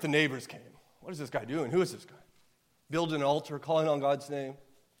wonder if the neighbors came. What is this guy doing? Who is this guy? Building an altar, calling on God's name.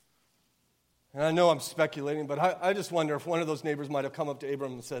 And I know I'm speculating, but I just wonder if one of those neighbors might have come up to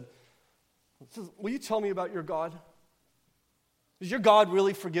Abram and said, will you tell me about your God? Does your God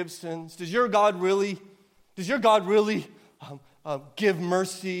really forgive sins? Does your God really give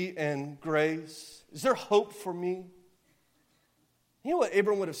mercy and grace? Is there hope for me? You know what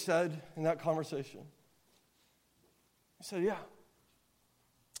Abram would have said in that conversation? He said, yeah.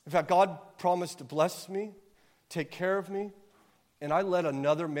 In fact, God promised to bless me, take care of me, and I let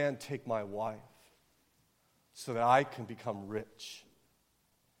another man take my wife so that I can become rich.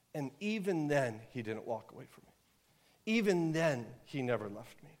 And even then, he didn't walk away from me. Even then, he never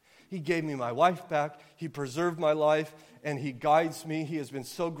left me. He gave me my wife back. He preserved my life, and he guides me. He has been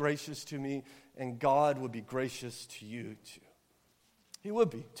so gracious to me, and God would be gracious to you too. He would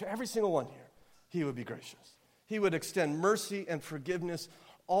be. To every single one here, he would be gracious. He would extend mercy and forgiveness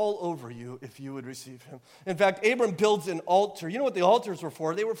all over you if you would receive him. In fact, Abram builds an altar. You know what the altars were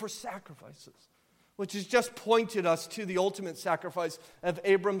for? They were for sacrifices, which has just pointed us to the ultimate sacrifice of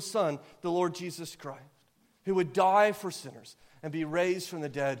Abram's son, the Lord Jesus Christ, who would die for sinners and be raised from the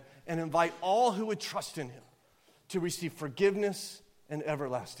dead and invite all who would trust in him to receive forgiveness and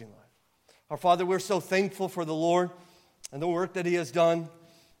everlasting life. Our Father, we're so thankful for the Lord and the work that he has done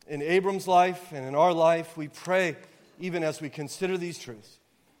in Abram's life and in our life. We pray, even as we consider these truths,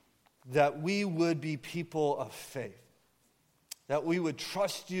 that we would be people of faith, that we would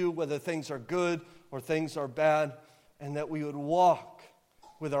trust you whether things are good or things are bad, and that we would walk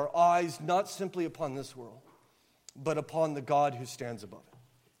with our eyes not simply upon this world, but upon the God who stands above it.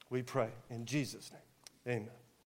 We pray in Jesus' name. Amen.